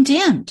 was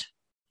condemned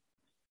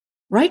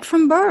right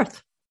from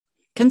birth,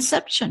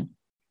 conception.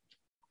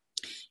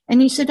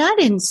 And he said, I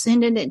didn't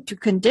send it to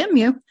condemn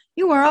you.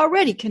 You were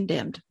already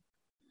condemned.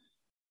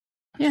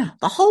 Yeah,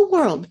 the whole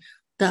world,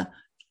 the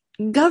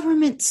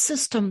government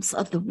systems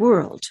of the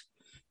world,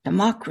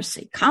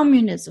 democracy,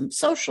 communism,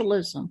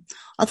 socialism,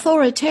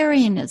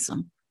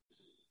 authoritarianism,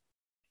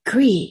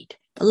 greed,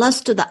 the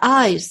lust of the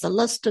eyes, the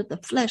lust of the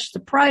flesh, the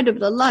pride of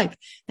the life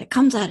that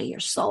comes out of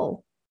your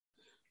soul.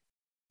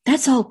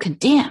 That's all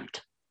condemned.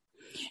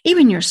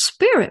 Even your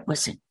spirit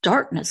was in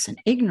darkness and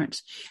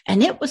ignorance,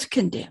 and it was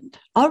condemned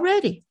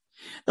already.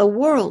 The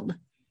world,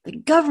 the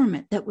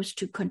government that was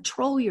to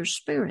control your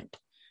spirit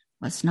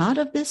was not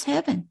of this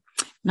heaven,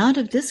 not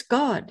of this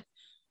God,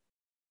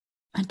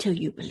 until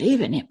you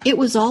believe in him. It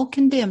was all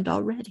condemned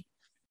already.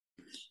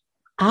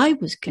 I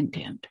was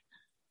condemned.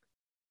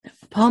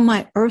 Upon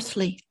my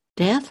earthly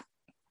death,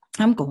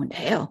 I'm going to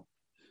hell.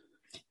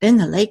 Then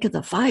the lake of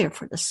the fire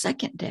for the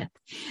second death.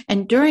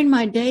 And during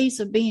my days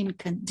of being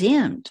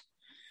condemned,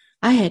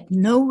 I had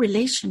no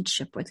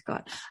relationship with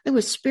God. I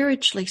was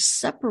spiritually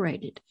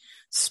separated,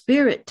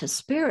 spirit to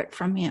spirit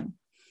from him.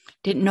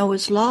 Didn't know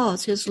his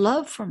laws, his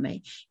love for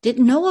me.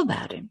 Didn't know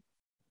about him.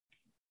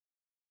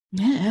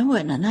 Yeah, that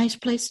wasn't a nice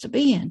place to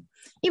be in,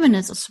 even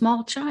as a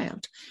small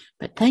child.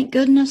 But thank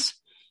goodness,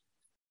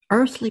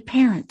 earthly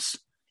parents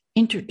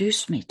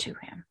introduced me to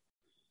him.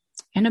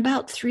 And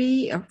about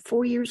 3 or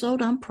 4 years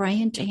old, I'm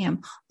praying to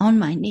him on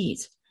my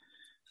knees.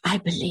 I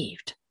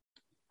believed.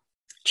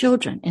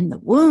 Children in the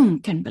womb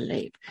can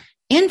believe.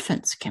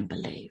 Infants can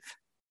believe.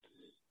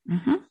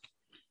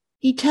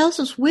 He tells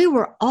us we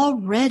were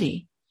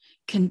already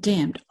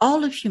condemned,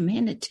 all of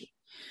humanity.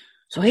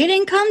 So he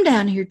didn't come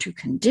down here to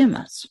condemn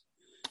us.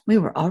 We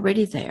were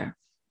already there.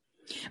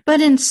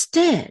 But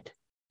instead,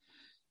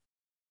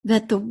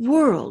 that the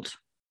world,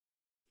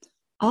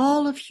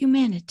 all of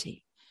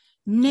humanity,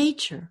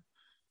 nature,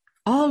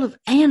 all of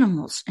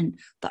animals and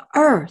the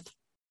earth,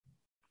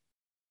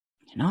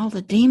 and all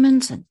the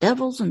demons and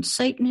devils and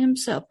Satan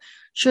himself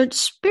should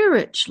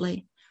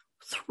spiritually,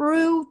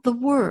 through the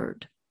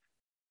word,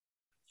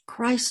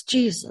 Christ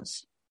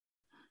Jesus,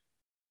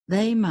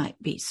 they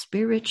might be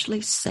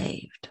spiritually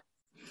saved.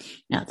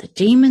 Now, the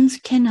demons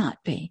cannot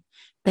be.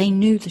 They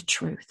knew the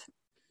truth.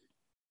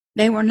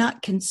 They were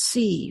not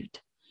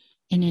conceived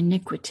in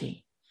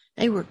iniquity.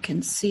 They were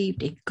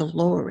conceived in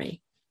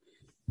glory.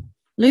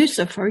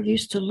 Lucifer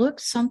used to look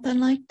something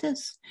like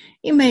this.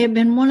 He may have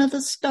been one of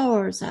the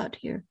stars out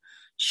here,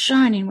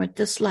 shining with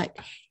this light.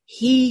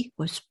 He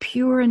was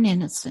pure and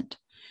innocent.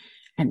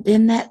 And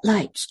then that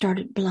light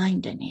started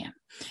blinding him.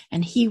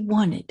 And he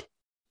wanted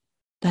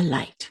the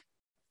light,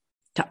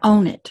 to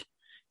own it,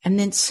 and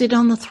then sit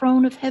on the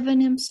throne of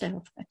heaven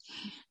himself.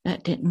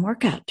 That didn't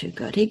work out too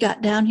good. He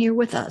got down here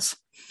with us.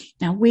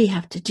 Now we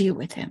have to deal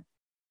with him.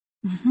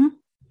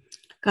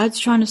 God's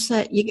trying to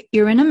say,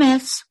 you're in a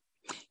mess.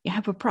 You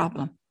have a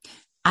problem.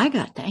 I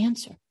got the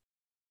answer.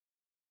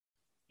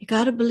 You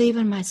got to believe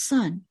in my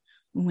son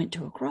who went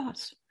to a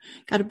cross.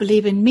 Got to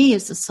believe in me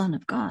as the Son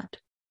of God.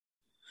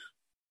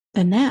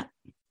 And that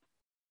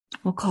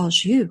will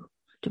cause you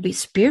to be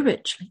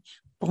spiritually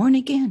born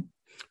again,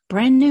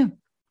 brand new,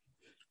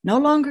 no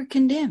longer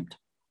condemned.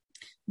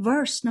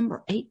 Verse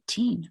number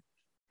 18.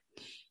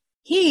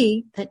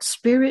 He that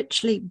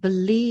spiritually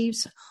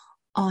believes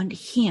on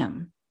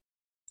him,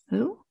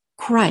 who?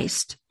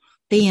 Christ,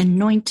 the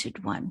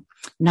anointed one,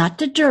 not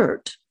the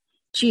dirt,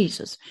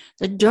 Jesus.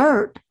 The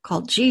dirt,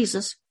 called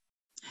Jesus,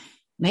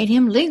 made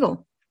him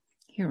legal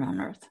here on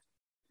earth.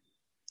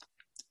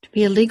 To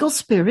be a legal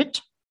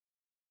spirit,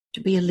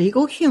 to be a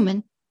legal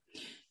human,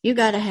 you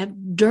got to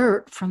have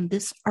dirt from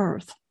this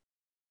earth.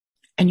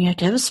 And you have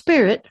to have a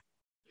spirit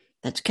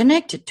that's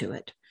connected to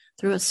it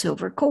through a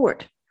silver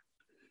cord.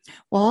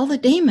 Well, all the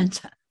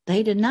demons,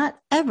 they did not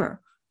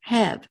ever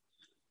have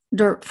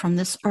dirt from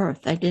this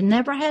earth. They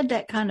never had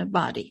that kind of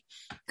body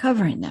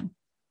covering them.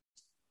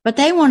 But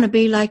they want to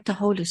be like the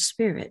Holy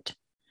Spirit,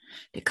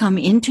 to come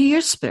into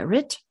your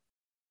spirit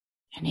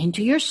and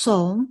into your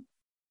soul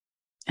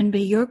and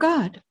be your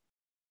God.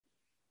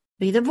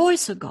 Be the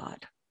voice of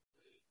God.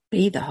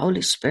 Be the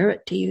Holy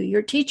Spirit to you,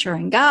 your teacher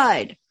and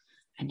guide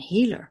and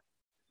healer.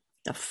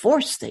 The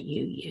force that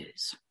you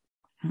use.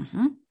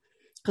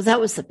 Because that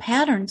was the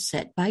pattern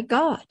set by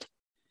God.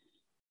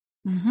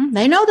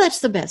 They know that's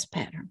the best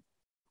pattern.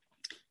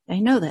 They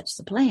know that's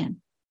the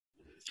plan.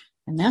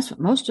 And that's what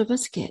most of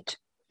us get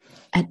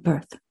at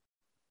birth.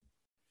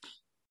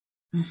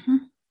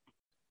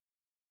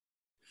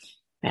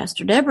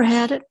 Pastor Deborah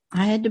had it.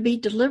 I had to be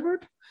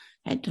delivered.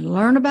 I had to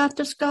learn about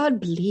this God,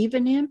 believe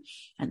in him,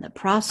 and the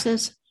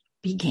process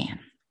began.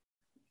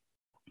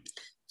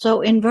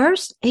 So in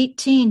verse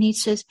 18, he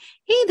says,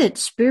 he that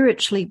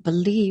spiritually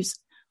believes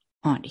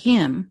on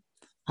him,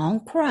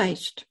 on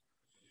Christ,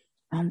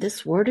 on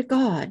this word of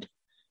God,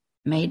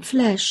 made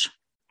flesh,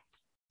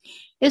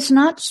 is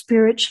not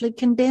spiritually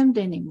condemned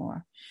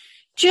anymore,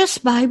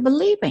 just by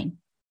believing.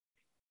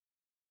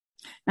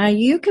 Now,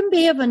 you can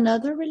be of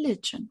another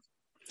religion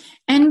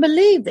and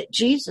believe that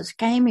Jesus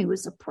came, he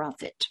was a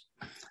prophet,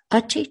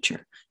 a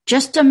teacher,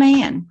 just a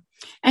man.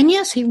 And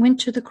yes, he went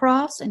to the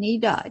cross and he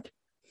died.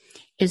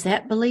 Is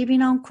that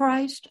believing on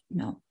Christ?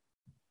 No.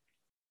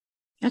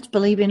 That's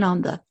believing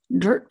on the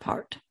dirt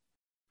part.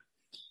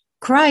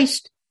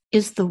 Christ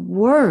is the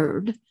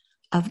Word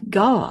of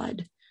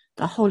God,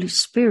 the Holy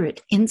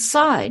Spirit,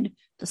 inside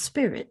the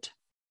Spirit.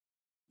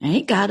 And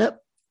he got up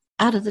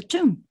out of the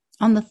tomb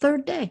on the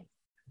third day.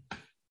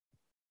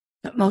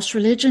 But most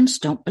religions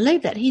don't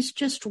believe that. He's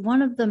just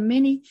one of the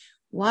many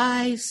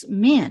wise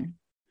men,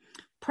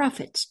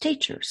 prophets,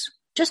 teachers,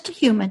 just a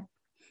human.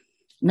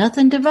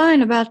 Nothing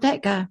divine about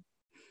that guy.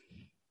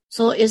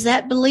 So is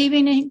that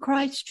believing in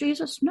Christ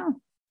Jesus? No.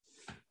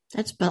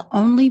 That's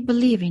only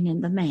believing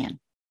in the man.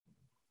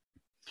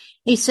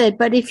 He said,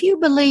 but if you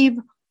believe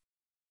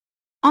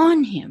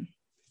on him,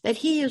 that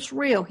he is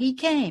real, he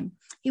came,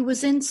 he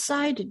was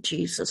inside of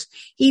Jesus,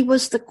 he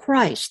was the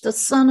Christ, the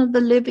Son of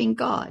the living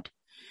God,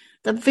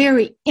 the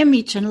very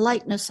image and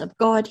likeness of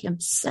God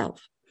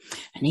himself.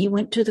 And he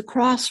went to the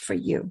cross for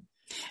you,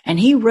 and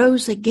he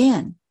rose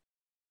again.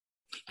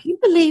 You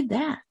believe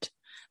that?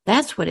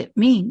 That's what it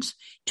means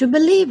to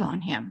believe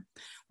on him.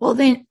 Well,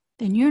 then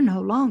you're no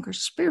longer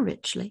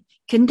spiritually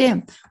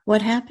condemned.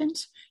 What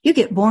happens? You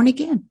get born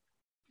again.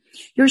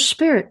 Your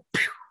spirit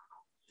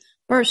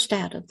bursts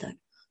out of the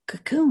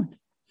cocoon.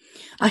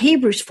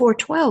 Hebrews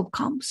 4:12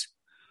 comes.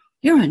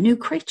 You're a new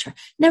creature,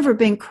 never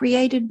been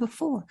created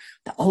before.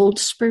 The old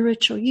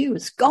spiritual you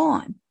is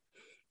gone,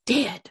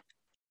 dead,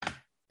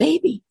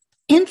 baby,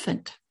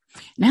 infant.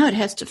 Now it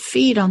has to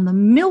feed on the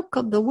milk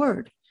of the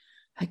word,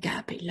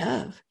 agape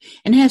love,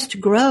 and has to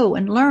grow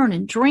and learn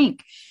and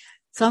drink.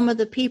 Some of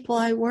the people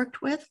I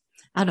worked with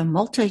out of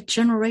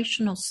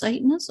multi-generational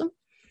Satanism,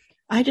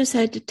 I just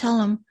had to tell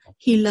them,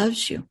 he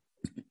loves you.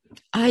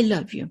 I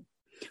love you.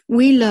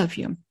 We love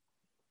you.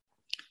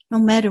 No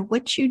matter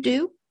what you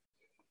do,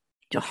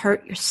 to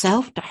hurt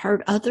yourself, to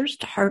hurt others,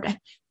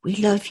 we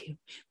love you.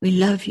 We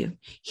love you.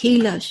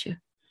 He loves you.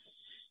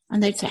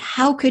 And they'd say,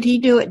 how could he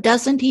do it?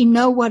 Doesn't he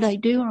know what I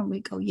do? And we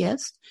go,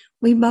 yes,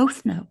 we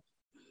both know.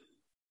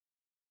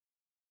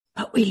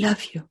 But we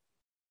love you.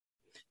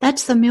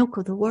 That's the milk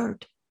of the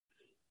word.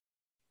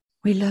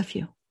 We love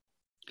you.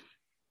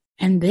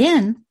 And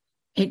then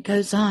it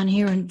goes on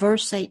here in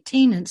verse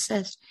 18 and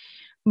says,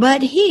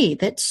 but he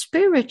that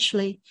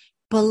spiritually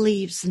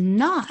believes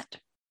not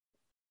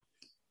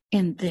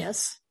in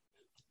this,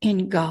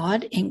 in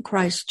God, in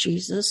Christ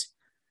Jesus,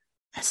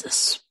 as a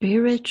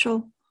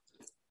spiritual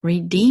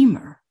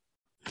Redeemer,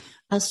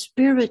 a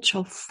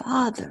spiritual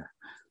Father,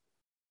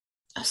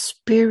 a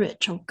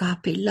spiritual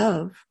agape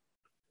love.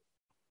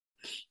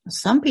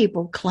 Some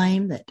people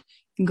claim that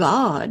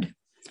God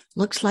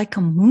looks like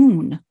a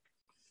moon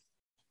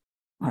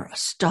or a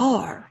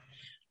star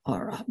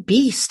or a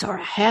beast or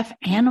a half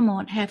animal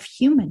and half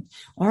human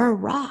or a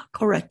rock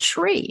or a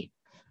tree.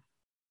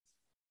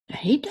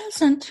 He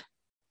doesn't.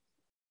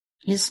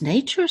 His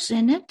nature's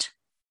in it.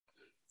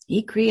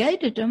 He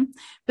created him.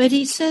 But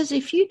he says,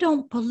 if you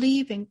don't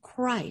believe in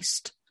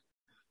Christ,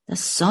 the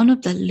Son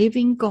of the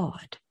living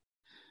God,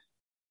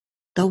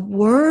 the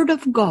Word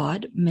of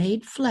God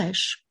made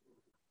flesh,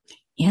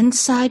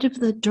 inside of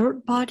the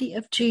dirt body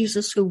of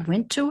Jesus, who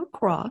went to a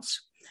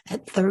cross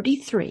at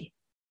 33,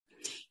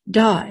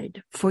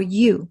 died for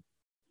you,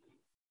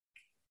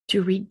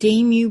 to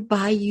redeem you,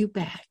 buy you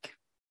back,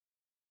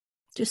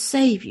 to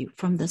save you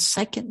from the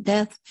second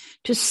death,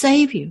 to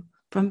save you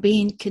from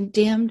being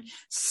condemned,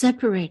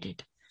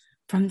 separated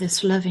from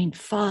this loving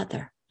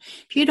Father.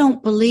 If you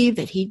don't believe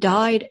that he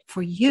died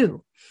for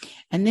you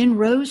and then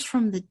rose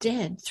from the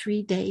dead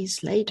 3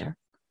 days later,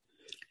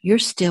 you're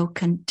still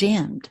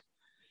condemned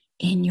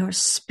in your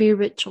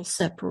spiritual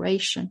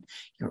separation,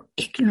 your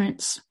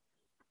ignorance,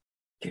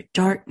 your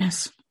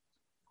darkness.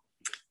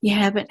 You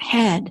haven't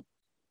had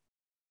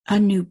a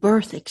new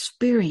birth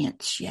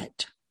experience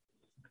yet.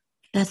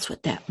 That's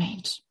what that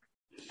means.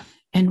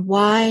 And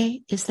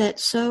why is that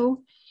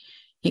so?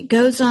 It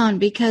goes on,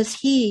 because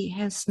he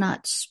has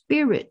not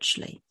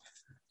spiritually,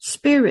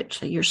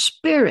 your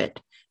spirit,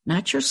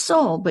 not your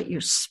soul, but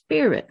your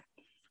spirit,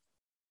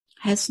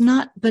 has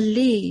not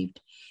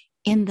believed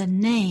in the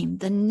name,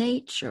 the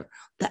nature,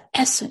 the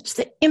essence,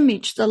 the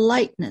image, the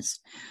likeness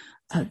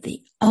of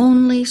the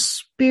only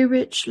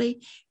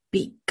spiritually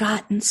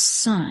begotten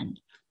Son,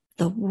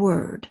 the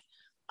Word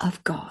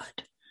of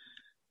God.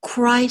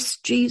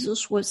 Christ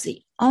Jesus was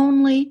the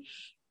only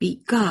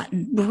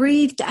begotten,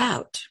 breathed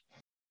out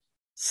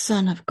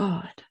Son of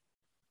God.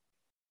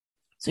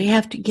 So you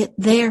have to get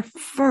there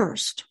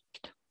first.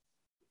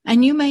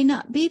 And you may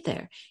not be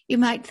there. You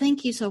might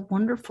think he's a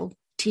wonderful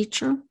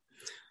teacher,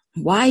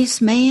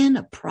 wise man,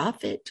 a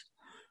prophet.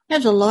 He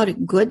has a lot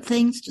of good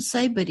things to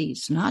say, but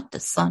he's not the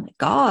Son of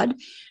God,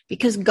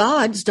 because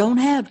gods don't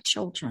have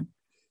children.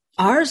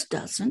 Ours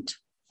doesn't.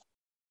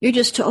 You're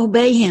just to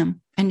obey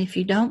him. And if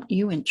you don't,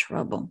 you're in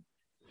trouble.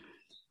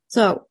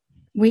 So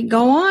we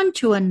go on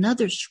to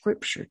another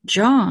scripture.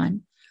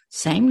 John,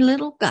 same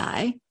little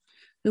guy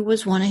who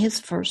was one of his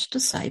first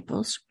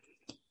disciples,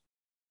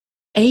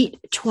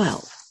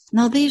 8:12.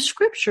 Now, these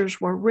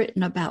scriptures were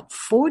written about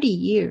 40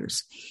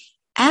 years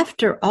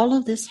after all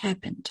of this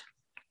happened.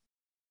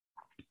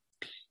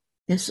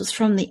 This is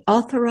from the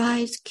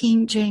Authorized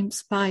King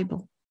James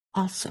Bible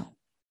also.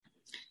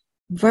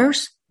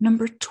 Verse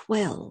number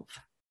 12.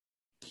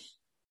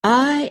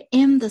 I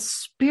am the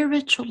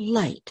spiritual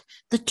light,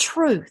 the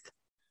truth,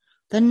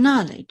 the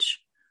knowledge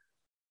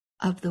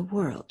of the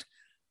world.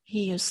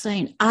 He is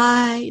saying,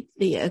 I,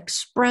 the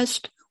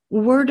expressed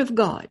Word of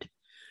God,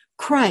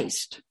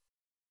 Christ,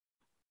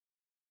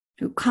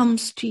 who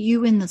comes to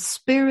you in the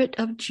Spirit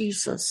of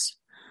Jesus,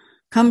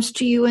 comes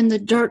to you in the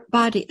dirt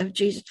body of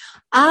Jesus.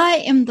 I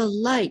am the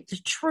light, the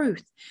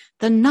truth,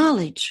 the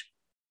knowledge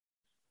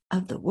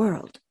of the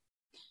world.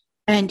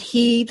 And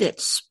he that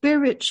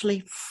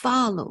spiritually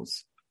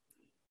follows,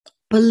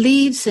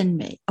 believes in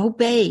me,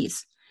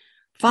 obeys,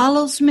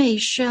 follows me,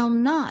 shall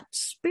not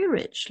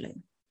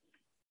spiritually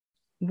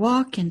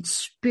walk in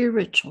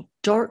spiritual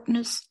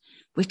darkness,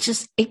 which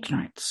is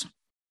ignorance,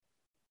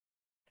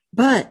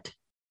 but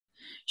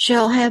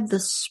shall have the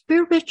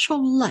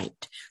spiritual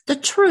light, the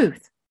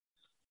truth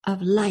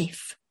of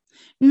life,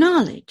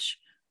 knowledge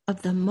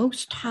of the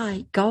Most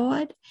High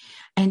God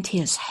and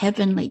his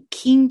heavenly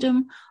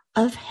kingdom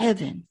of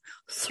heaven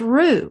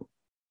through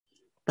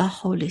the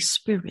Holy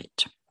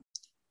Spirit.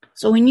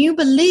 So when you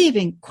believe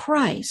in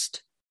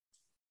Christ,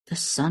 the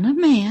Son of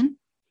Man,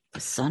 the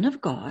Son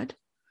of God,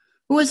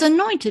 who was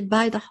anointed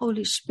by the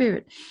Holy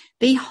Spirit,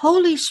 the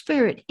Holy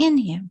Spirit in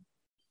him,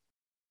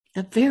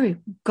 the very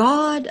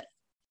God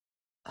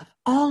of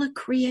all of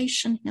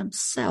creation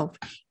himself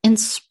in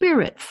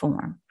spirit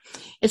form.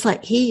 It's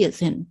like he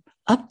is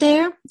up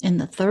there in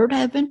the third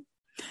heaven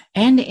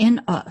and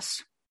in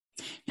us.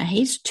 Now,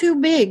 he's too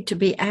big to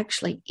be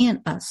actually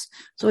in us.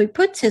 So he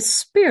puts his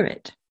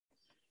spirit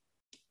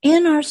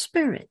in our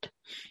spirit.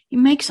 He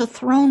makes a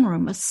throne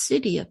room, a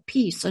city of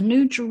peace, a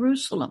new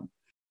Jerusalem.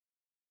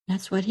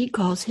 That's what he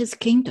calls his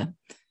kingdom.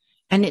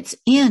 And it's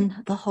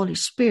in the Holy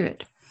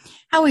Spirit.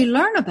 How we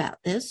learn about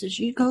this is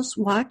you go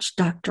watch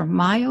Dr.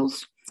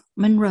 Miles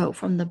Monroe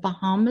from the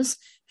Bahamas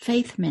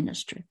Faith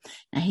Ministry.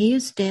 Now, he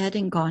is dead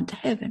and gone to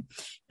heaven,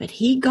 but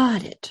he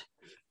got it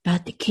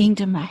about the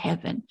kingdom of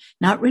heaven,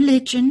 not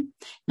religion,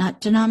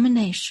 not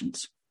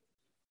denominations,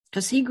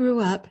 because he grew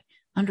up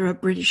under a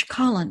British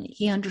colony.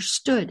 He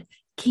understood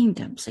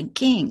kingdoms and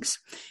kings.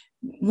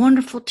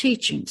 Wonderful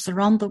teachings.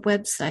 They're on the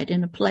website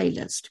in a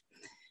playlist.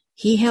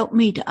 He helped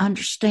me to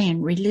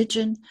understand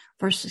religion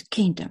versus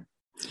kingdom.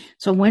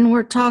 So when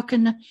we're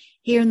talking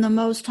here in the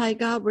Most High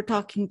God, we're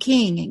talking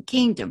king and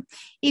kingdom.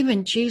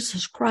 Even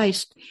Jesus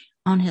Christ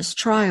on his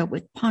trial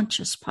with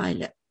Pontius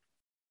Pilate.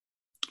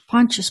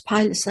 Pontius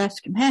Pilate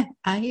asked him, hey,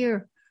 I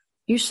hear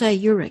you say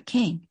you're a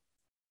king.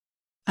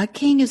 A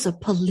king is a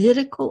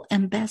political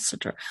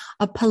ambassador,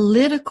 a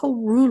political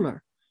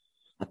ruler,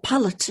 a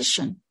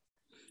politician,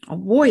 a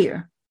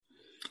warrior,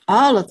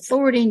 all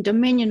authority and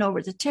dominion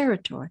over the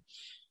territory.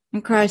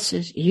 And Christ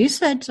says, you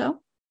said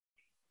so.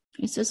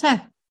 He says,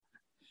 hey,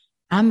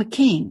 I'm a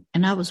king,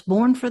 and I was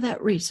born for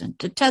that reason,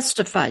 to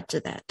testify to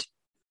that.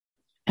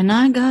 And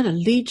I got a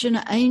legion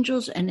of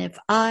angels, and if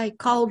I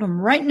called them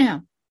right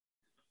now,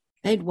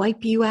 they'd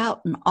wipe you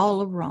out in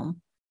all of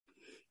Rome.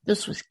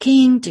 This was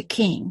king to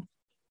king,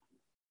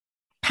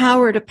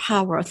 power to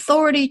power,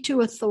 authority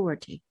to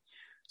authority,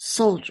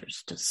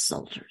 soldiers to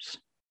soldiers.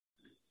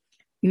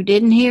 You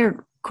didn't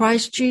hear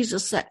Christ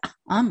Jesus say,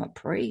 I'm a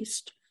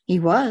priest. He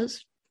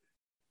was.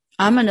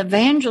 I'm an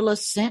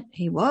evangelist sent.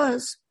 He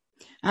was.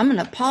 I'm an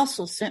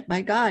apostle sent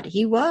by God.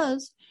 He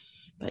was.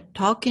 But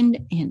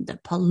talking in the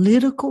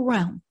political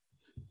realm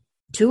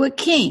to a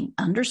king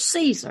under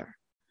Caesar.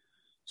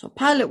 So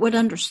Pilate would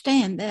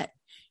understand that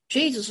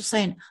Jesus was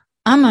saying,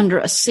 I'm under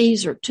a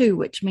Caesar too,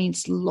 which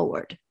means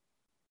Lord.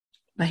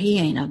 But he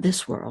ain't of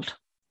this world.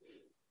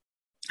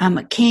 I'm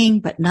a king,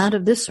 but not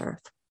of this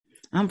earth.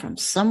 I'm from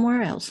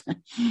somewhere else,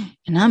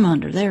 and I'm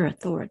under their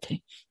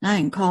authority. And I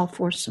can call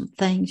for some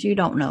things you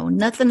don't know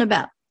nothing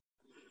about.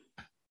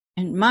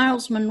 And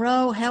Miles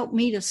Monroe helped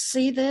me to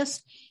see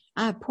this.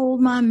 I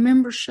pulled my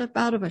membership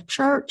out of a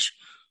church,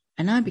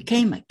 and I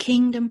became a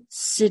kingdom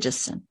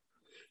citizen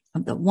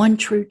of the one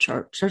true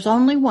church. There's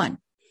only one.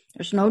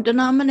 There's no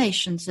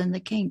denominations in the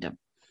kingdom.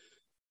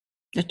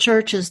 The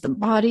church is the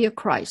body of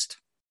Christ.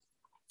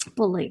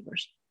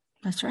 Believers.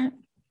 That's right.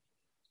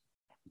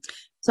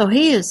 So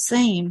he is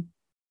saying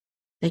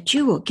that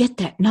you will get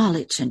that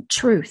knowledge and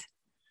truth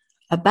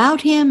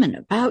about him and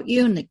about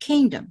you and the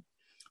kingdom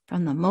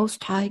from the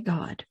Most High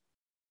God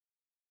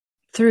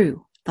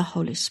through the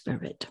Holy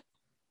Spirit.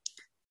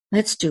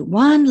 Let's do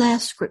one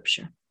last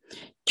scripture.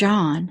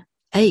 John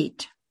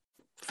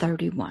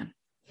 8:31.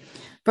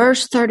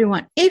 Verse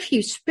 31. If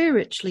you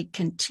spiritually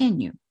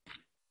continue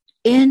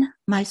in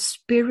my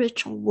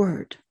spiritual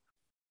word,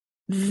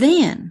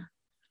 then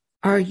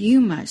are you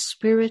my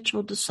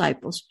spiritual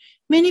disciples.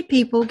 Many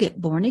people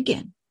get born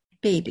again,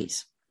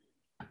 babies.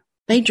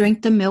 They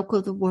drink the milk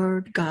of the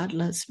word, God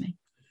loves me.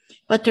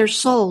 But their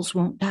souls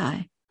won't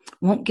die,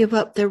 won't give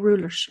up their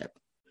rulership.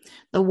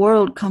 The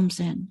world comes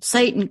in,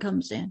 Satan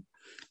comes in.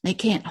 They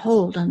can't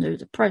hold under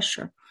the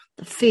pressure,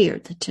 the fear,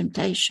 the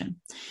temptation.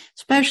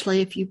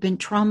 Especially if you've been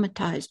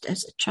traumatized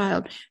as a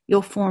child,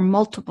 you'll form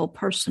multiple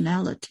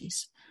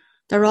personalities.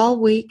 They're all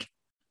weak.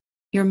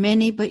 You're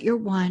many, but you're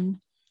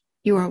one.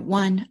 You are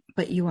one,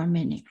 but you are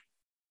many.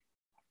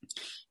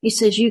 He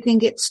says you can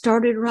get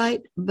started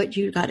right, but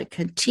you got to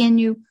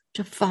continue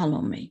to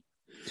follow me.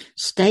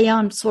 Stay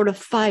on sort of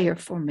fire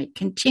for me.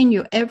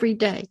 Continue every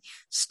day,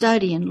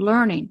 studying,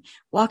 learning,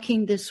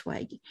 walking this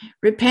way,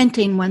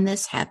 repenting when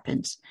this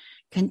happens,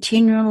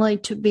 continually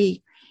to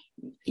be.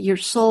 Your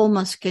soul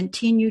must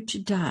continue to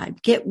die,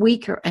 get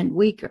weaker and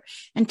weaker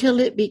until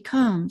it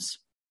becomes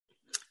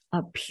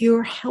a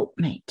pure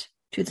helpmate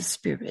to the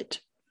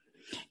Spirit.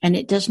 And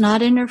it does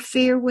not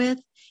interfere with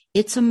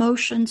its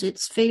emotions,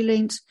 its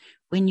feelings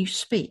when you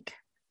speak.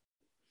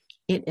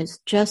 It is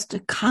just a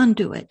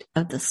conduit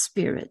of the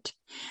Spirit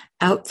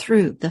out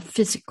through the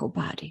physical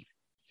body.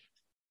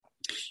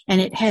 And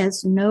it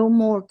has no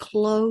more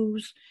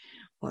clothes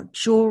or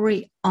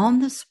jewelry on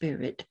the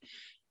Spirit.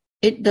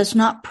 It does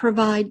not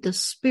provide the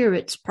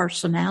Spirit's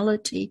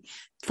personality,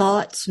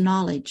 thoughts,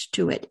 knowledge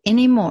to it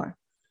anymore.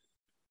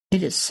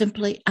 It is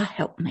simply a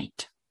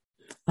helpmate,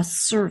 a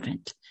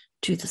servant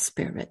to the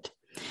Spirit.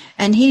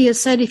 And he has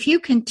said, if you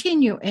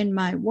continue in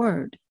my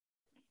word,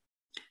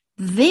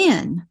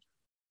 then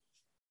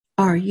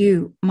are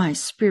you my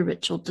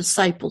spiritual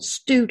disciples,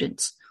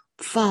 students,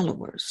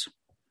 followers,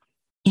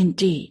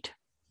 indeed.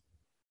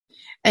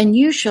 And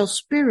you shall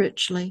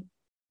spiritually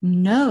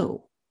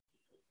know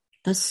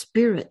the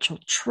spiritual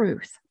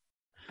truth.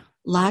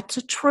 Lots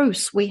of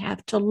truths we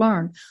have to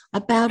learn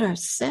about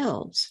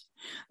ourselves,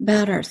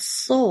 about our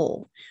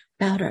soul,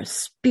 about our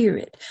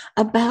spirit,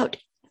 about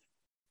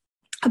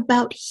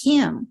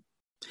him,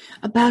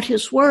 about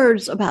his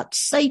words, about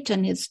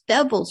Satan, his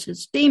devils,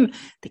 his demons,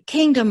 the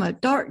kingdom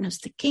of darkness,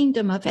 the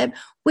kingdom of heaven.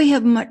 We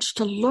have much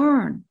to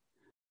learn.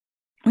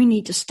 We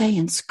need to stay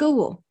in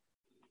school,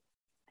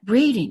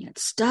 reading and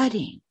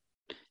studying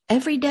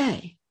every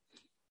day.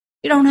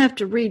 You don't have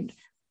to read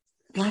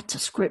lots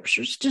of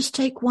scriptures. Just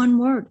take one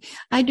word.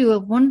 I do a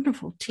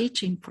wonderful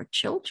teaching for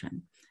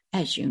children.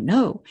 As you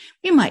know,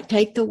 we might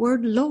take the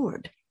word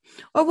Lord.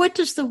 Or what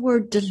does the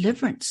word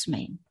deliverance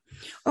mean?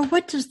 Or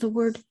what does the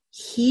word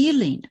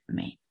healing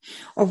mean?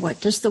 Or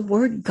what does the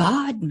word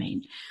God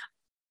mean?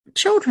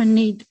 Children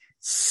need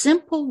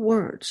simple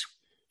words.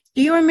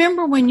 Do you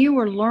remember when you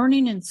were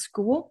learning in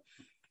school?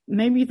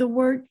 Maybe the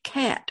word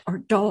cat or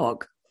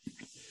dog.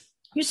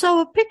 You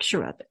saw a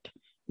picture of it.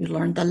 You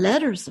learned the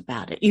letters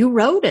about it. You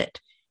wrote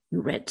it.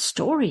 You read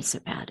stories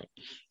about it.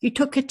 You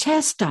took a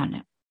test on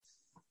it.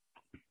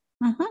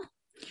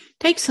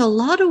 Takes a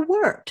lot of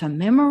work to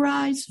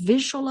memorize,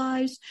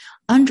 visualize,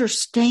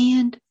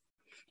 understand,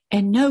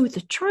 and know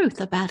the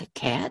truth about a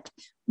cat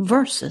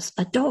versus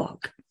a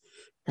dog.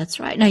 That's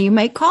right. Now, you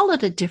may call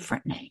it a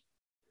different name,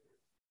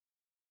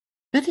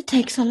 but it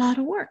takes a lot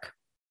of work.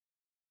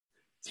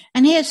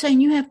 And he is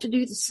saying you have to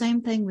do the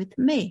same thing with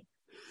me.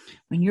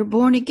 When you're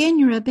born again,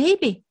 you're a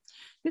baby.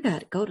 You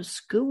got to go to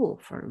school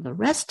for the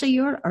rest of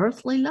your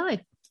earthly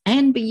life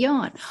and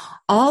beyond.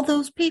 All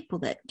those people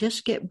that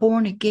just get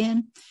born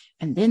again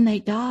and then they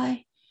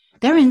die,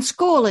 they're in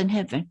school in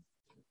heaven.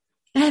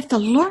 They have to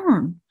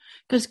learn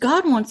because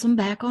God wants them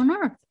back on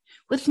earth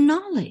with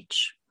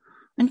knowledge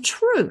and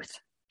truth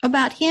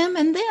about him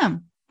and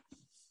them.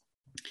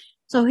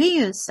 So he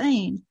is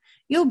saying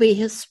you'll be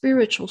his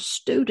spiritual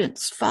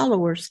students,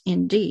 followers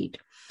indeed,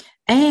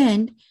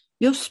 and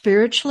you'll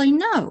spiritually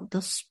know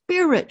the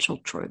spiritual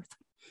truth,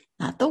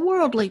 not the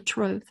worldly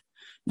truth,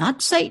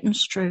 not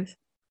Satan's truth.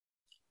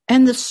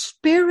 And the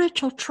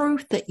spiritual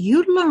truth that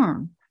you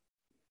learn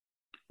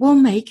will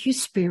make you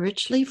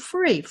spiritually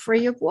free.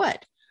 Free of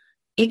what?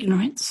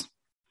 Ignorance.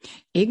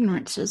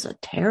 Ignorance is a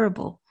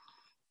terrible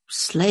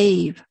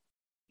slave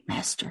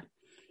master.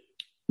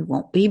 You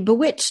won't be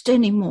bewitched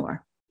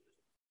anymore.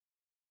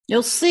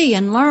 You'll see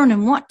and learn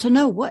and want to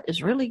know what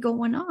is really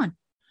going on.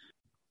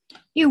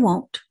 You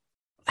won't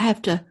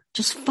have to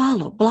just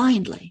follow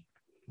blindly.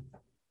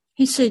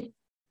 He said,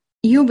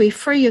 you'll be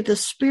free of the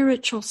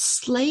spiritual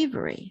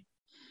slavery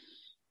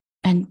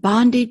and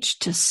bondage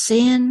to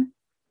sin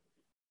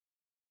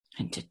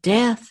and to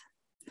death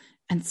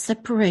and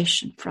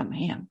separation from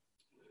him.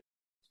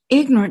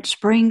 Ignorance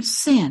brings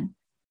sin.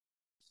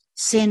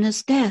 Sin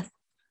is death,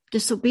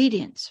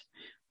 disobedience.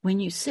 When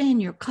you sin,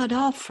 you're cut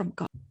off from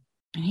God.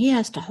 And he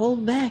has to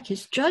hold back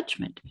his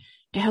judgment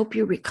to help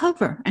you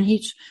recover. And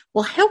he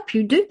will help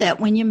you do that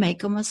when you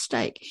make a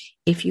mistake,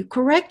 if you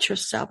correct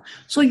yourself.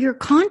 So your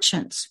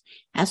conscience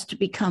has to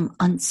become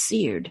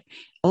unseared.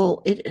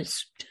 Oh, it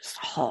is just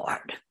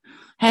hard.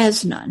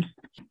 Has none.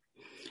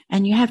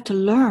 And you have to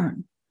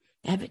learn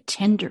to have a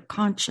tender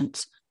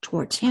conscience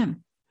towards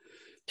him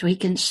so he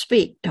can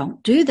speak.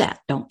 Don't do that.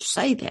 Don't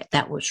say that.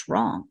 That was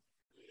wrong.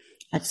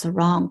 That's the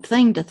wrong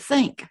thing to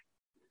think.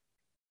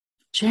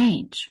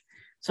 Change.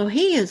 So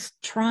he is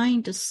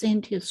trying to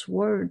send his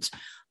words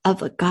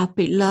of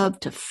agape love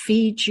to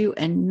feed you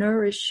and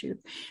nourish you,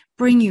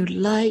 bring you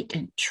light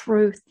and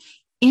truth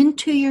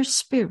into your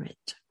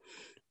spirit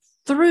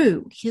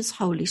through his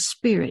Holy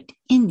Spirit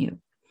in you.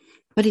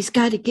 But he's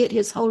got to get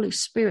his Holy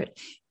Spirit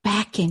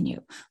back in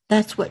you.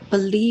 That's what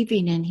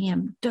believing in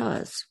him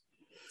does.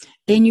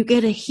 Then you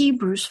get a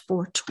Hebrews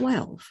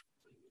 4:12,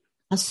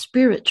 a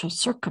spiritual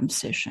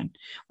circumcision,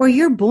 where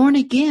you're born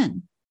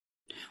again,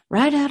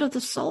 right out of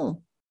the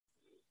soul.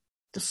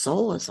 The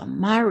soul is a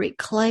miry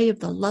clay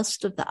of the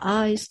lust of the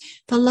eyes,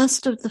 the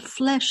lust of the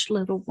flesh,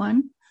 little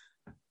one,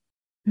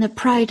 and the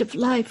pride of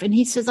life. And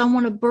he says, I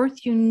want to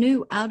birth you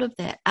new out of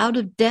that. Out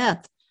of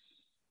death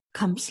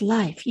comes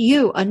life.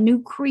 You, a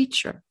new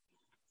creature,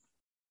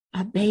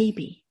 a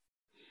baby,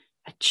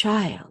 a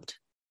child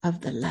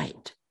of the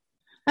light.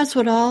 That's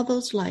what all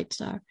those lights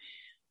are.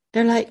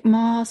 They're like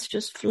moths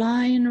just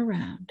flying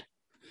around.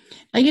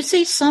 Now you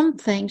see some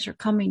things are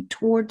coming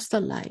towards the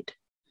light,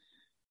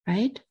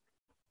 right?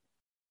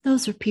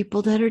 Those are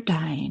people that are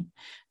dying.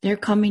 They're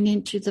coming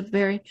into the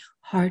very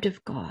heart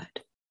of God.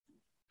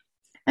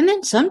 And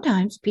then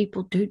sometimes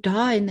people do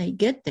die and they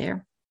get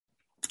there,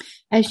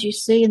 as you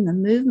see in the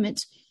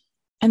movements,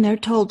 and they're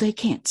told they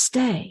can't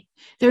stay.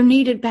 They're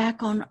needed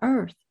back on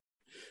earth.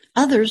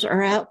 Others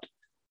are out,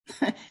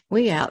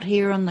 we out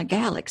here on the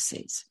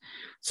galaxies.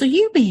 So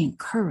you be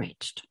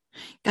encouraged.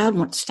 God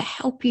wants to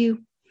help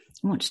you.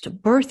 He wants to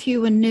birth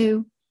you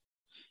anew.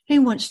 He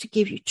wants to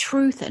give you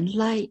truth and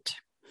light.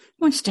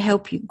 He wants to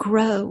help you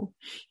grow.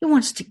 He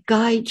wants to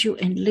guide you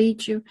and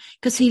lead you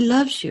because he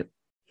loves you.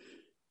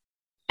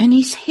 And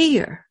he's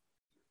here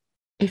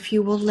if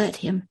you will let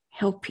him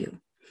help you.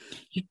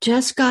 You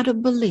just got to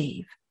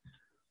believe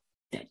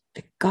that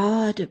the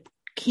God of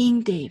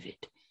King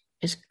David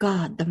is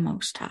God the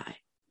Most High.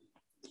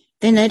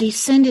 Then that he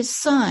sent his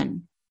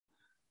son,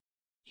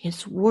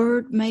 his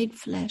word made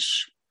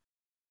flesh,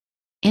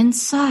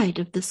 inside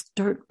of this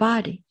dirt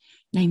body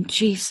named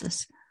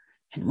Jesus.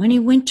 And when he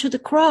went to the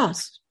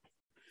cross,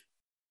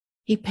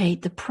 he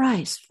paid the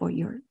price for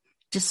your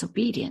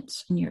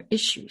disobedience and your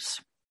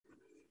issues.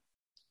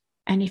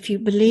 And if you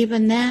believe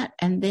in that,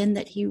 and then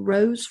that he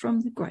rose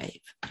from the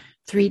grave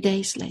 3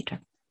 days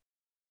later,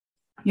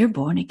 you're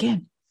born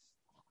again.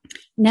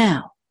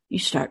 Now you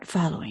start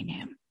following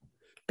him,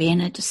 being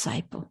a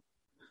disciple,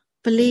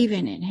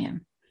 believing in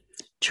him,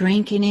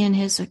 drinking in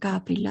his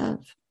agape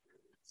love,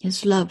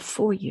 his love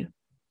for you.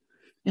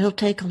 It'll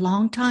take a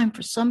long time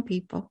for some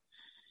people.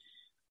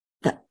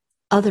 The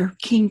other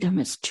kingdom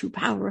is too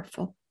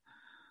powerful.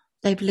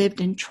 They've lived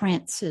in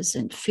trances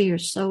and fear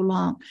so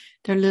long,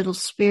 their little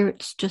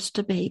spirit's just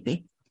a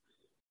baby.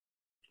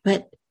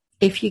 But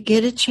if you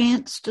get a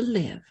chance to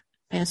live,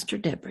 Pastor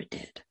Deborah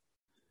did,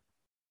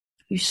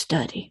 you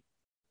study.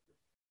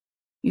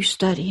 You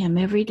study him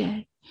every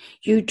day.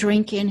 You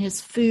drink in his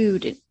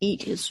food and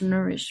eat his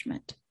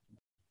nourishment.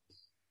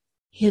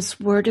 His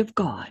word of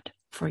God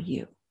for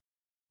you.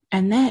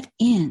 And that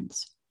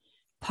ends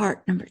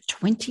part number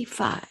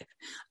 25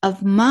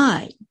 of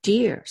my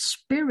dear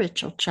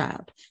spiritual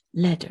child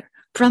letter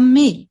from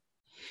me,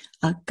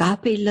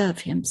 Agape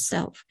Love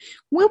himself.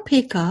 We'll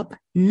pick up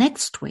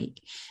next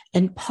week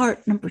in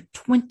part number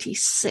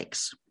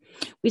 26.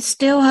 We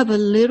still have a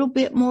little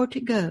bit more to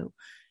go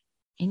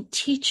in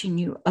teaching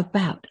you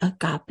about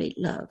Agape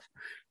Love.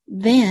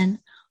 Then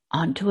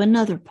on to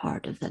another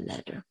part of the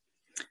letter.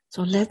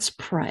 So let's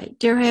pray.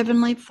 Dear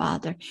Heavenly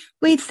Father,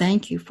 we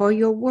thank you for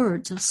your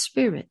words of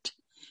spirit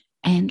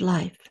and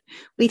life.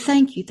 We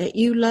thank you that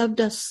you loved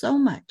us so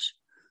much.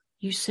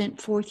 You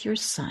sent forth your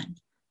Son,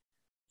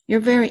 your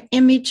very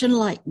image and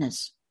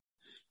likeness,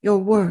 your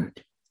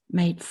word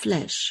made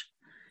flesh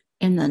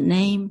in the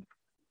name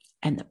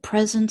and the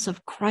presence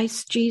of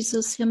Christ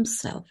Jesus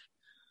himself,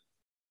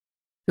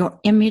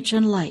 your image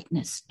and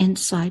likeness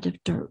inside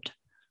of dirt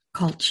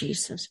called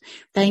Jesus.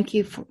 Thank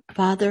you,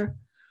 Father,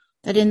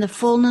 that in the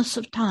fullness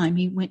of time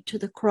he went to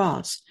the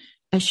cross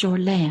as your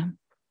lamb,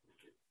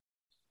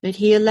 that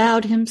he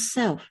allowed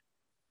himself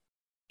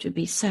to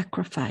be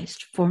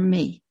sacrificed for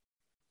me,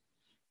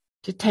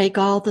 to take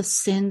all the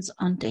sins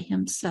unto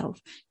himself,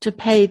 to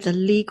pay the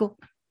legal,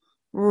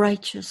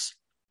 righteous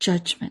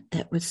judgment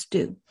that was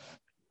due.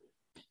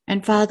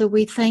 And Father,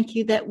 we thank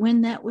you that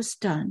when that was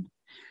done,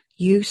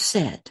 you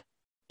said,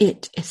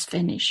 it is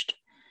finished.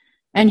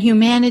 And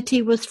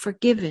humanity was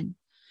forgiven.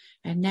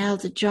 And now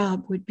the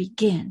job would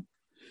begin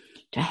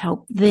to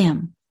help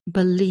them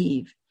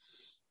believe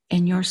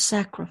in your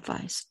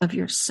sacrifice of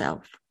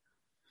yourself.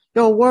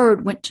 Your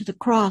word went to the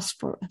cross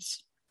for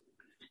us.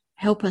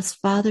 Help us,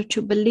 Father,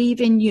 to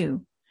believe in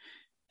you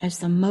as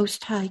the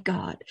Most High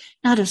God,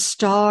 not a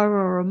star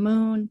or a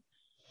moon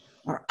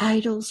or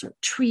idols or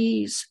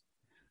trees,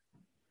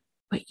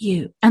 but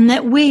you, and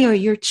that we are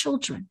your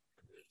children,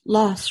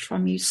 lost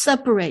from you,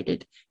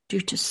 separated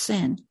due to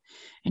sin,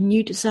 and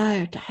you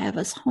desire to have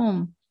us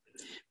home,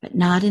 but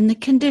not in the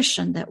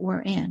condition that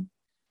we're in,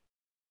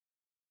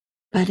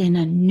 but in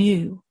a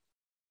new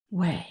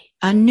way,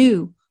 a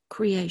new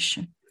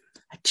creation,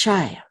 a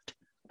child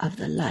of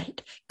the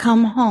light.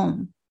 Come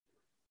home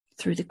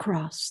through the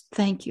cross.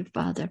 Thank you,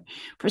 Father,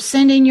 for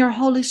sending your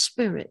Holy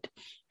Spirit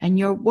and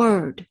your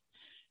word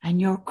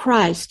and your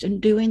Christ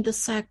and doing the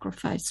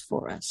sacrifice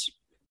for us.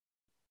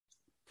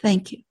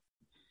 Thank you,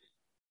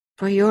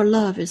 for your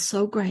love is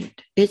so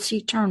great. It's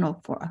eternal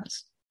for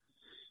us.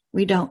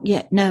 We don't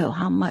yet know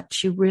how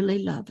much you really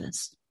love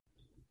us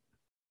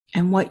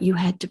and what you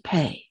had to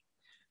pay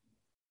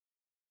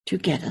to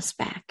get us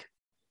back.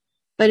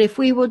 But if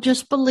we will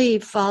just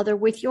believe, Father,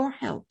 with your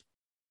help,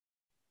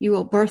 you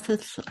will birth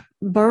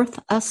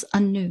us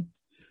anew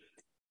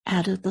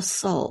out of the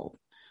soul,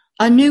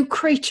 a new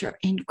creature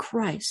in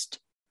Christ,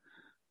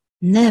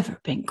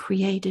 never been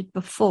created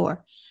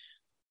before.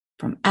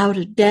 From out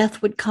of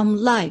death would come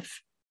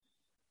life,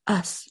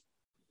 us,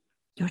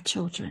 your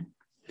children,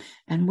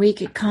 and we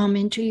could come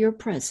into your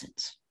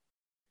presence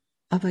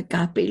of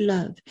agape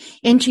love,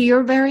 into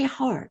your very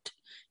heart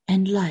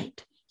and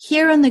light,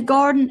 here in the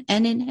garden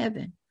and in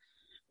heaven,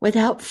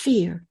 without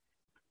fear,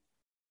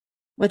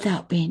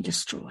 without being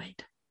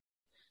destroyed.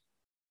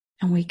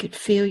 And we could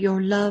feel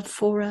your love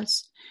for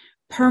us,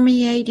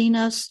 permeating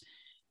us,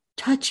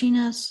 touching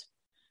us,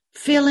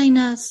 filling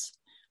us,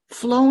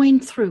 flowing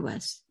through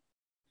us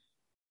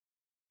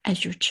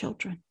as your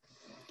children.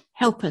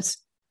 Help us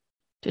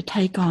to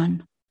take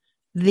on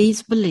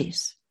these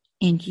beliefs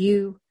in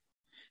you,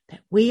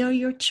 that we are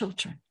your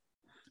children,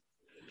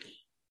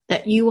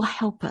 that you will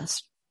help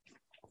us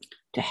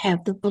to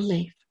have the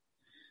belief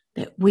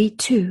that we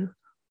too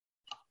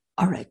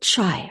are a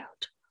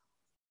child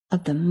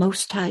of the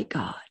Most High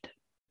God,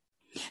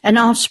 an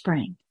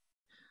offspring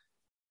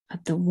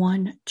of the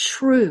one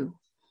true,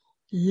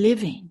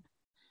 living,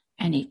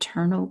 and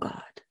eternal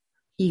God,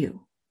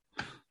 you,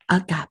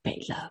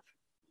 Agape Love.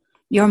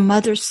 Your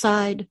mother's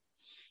side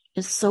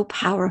is so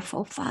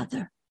powerful,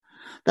 Father.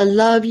 The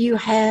love you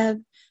have,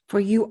 for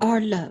you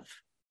are love.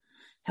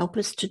 Help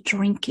us to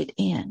drink it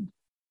in.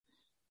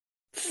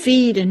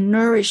 Feed and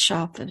nourish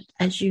off it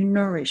as you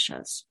nourish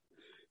us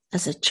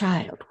as a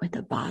child with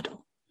a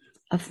bottle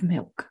of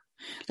milk.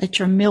 Let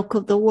your milk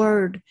of the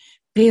word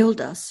build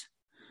us,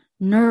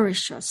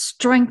 nourish us,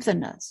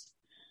 strengthen us.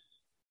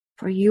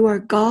 For you are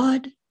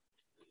God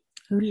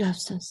who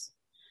loves us,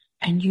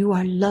 and you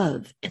are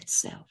love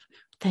itself.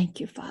 Thank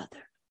you,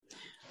 Father.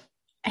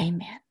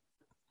 Amen.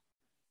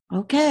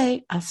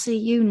 Okay, I'll see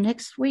you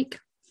next week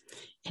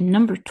in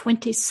number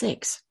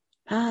 26.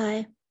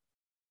 Bye.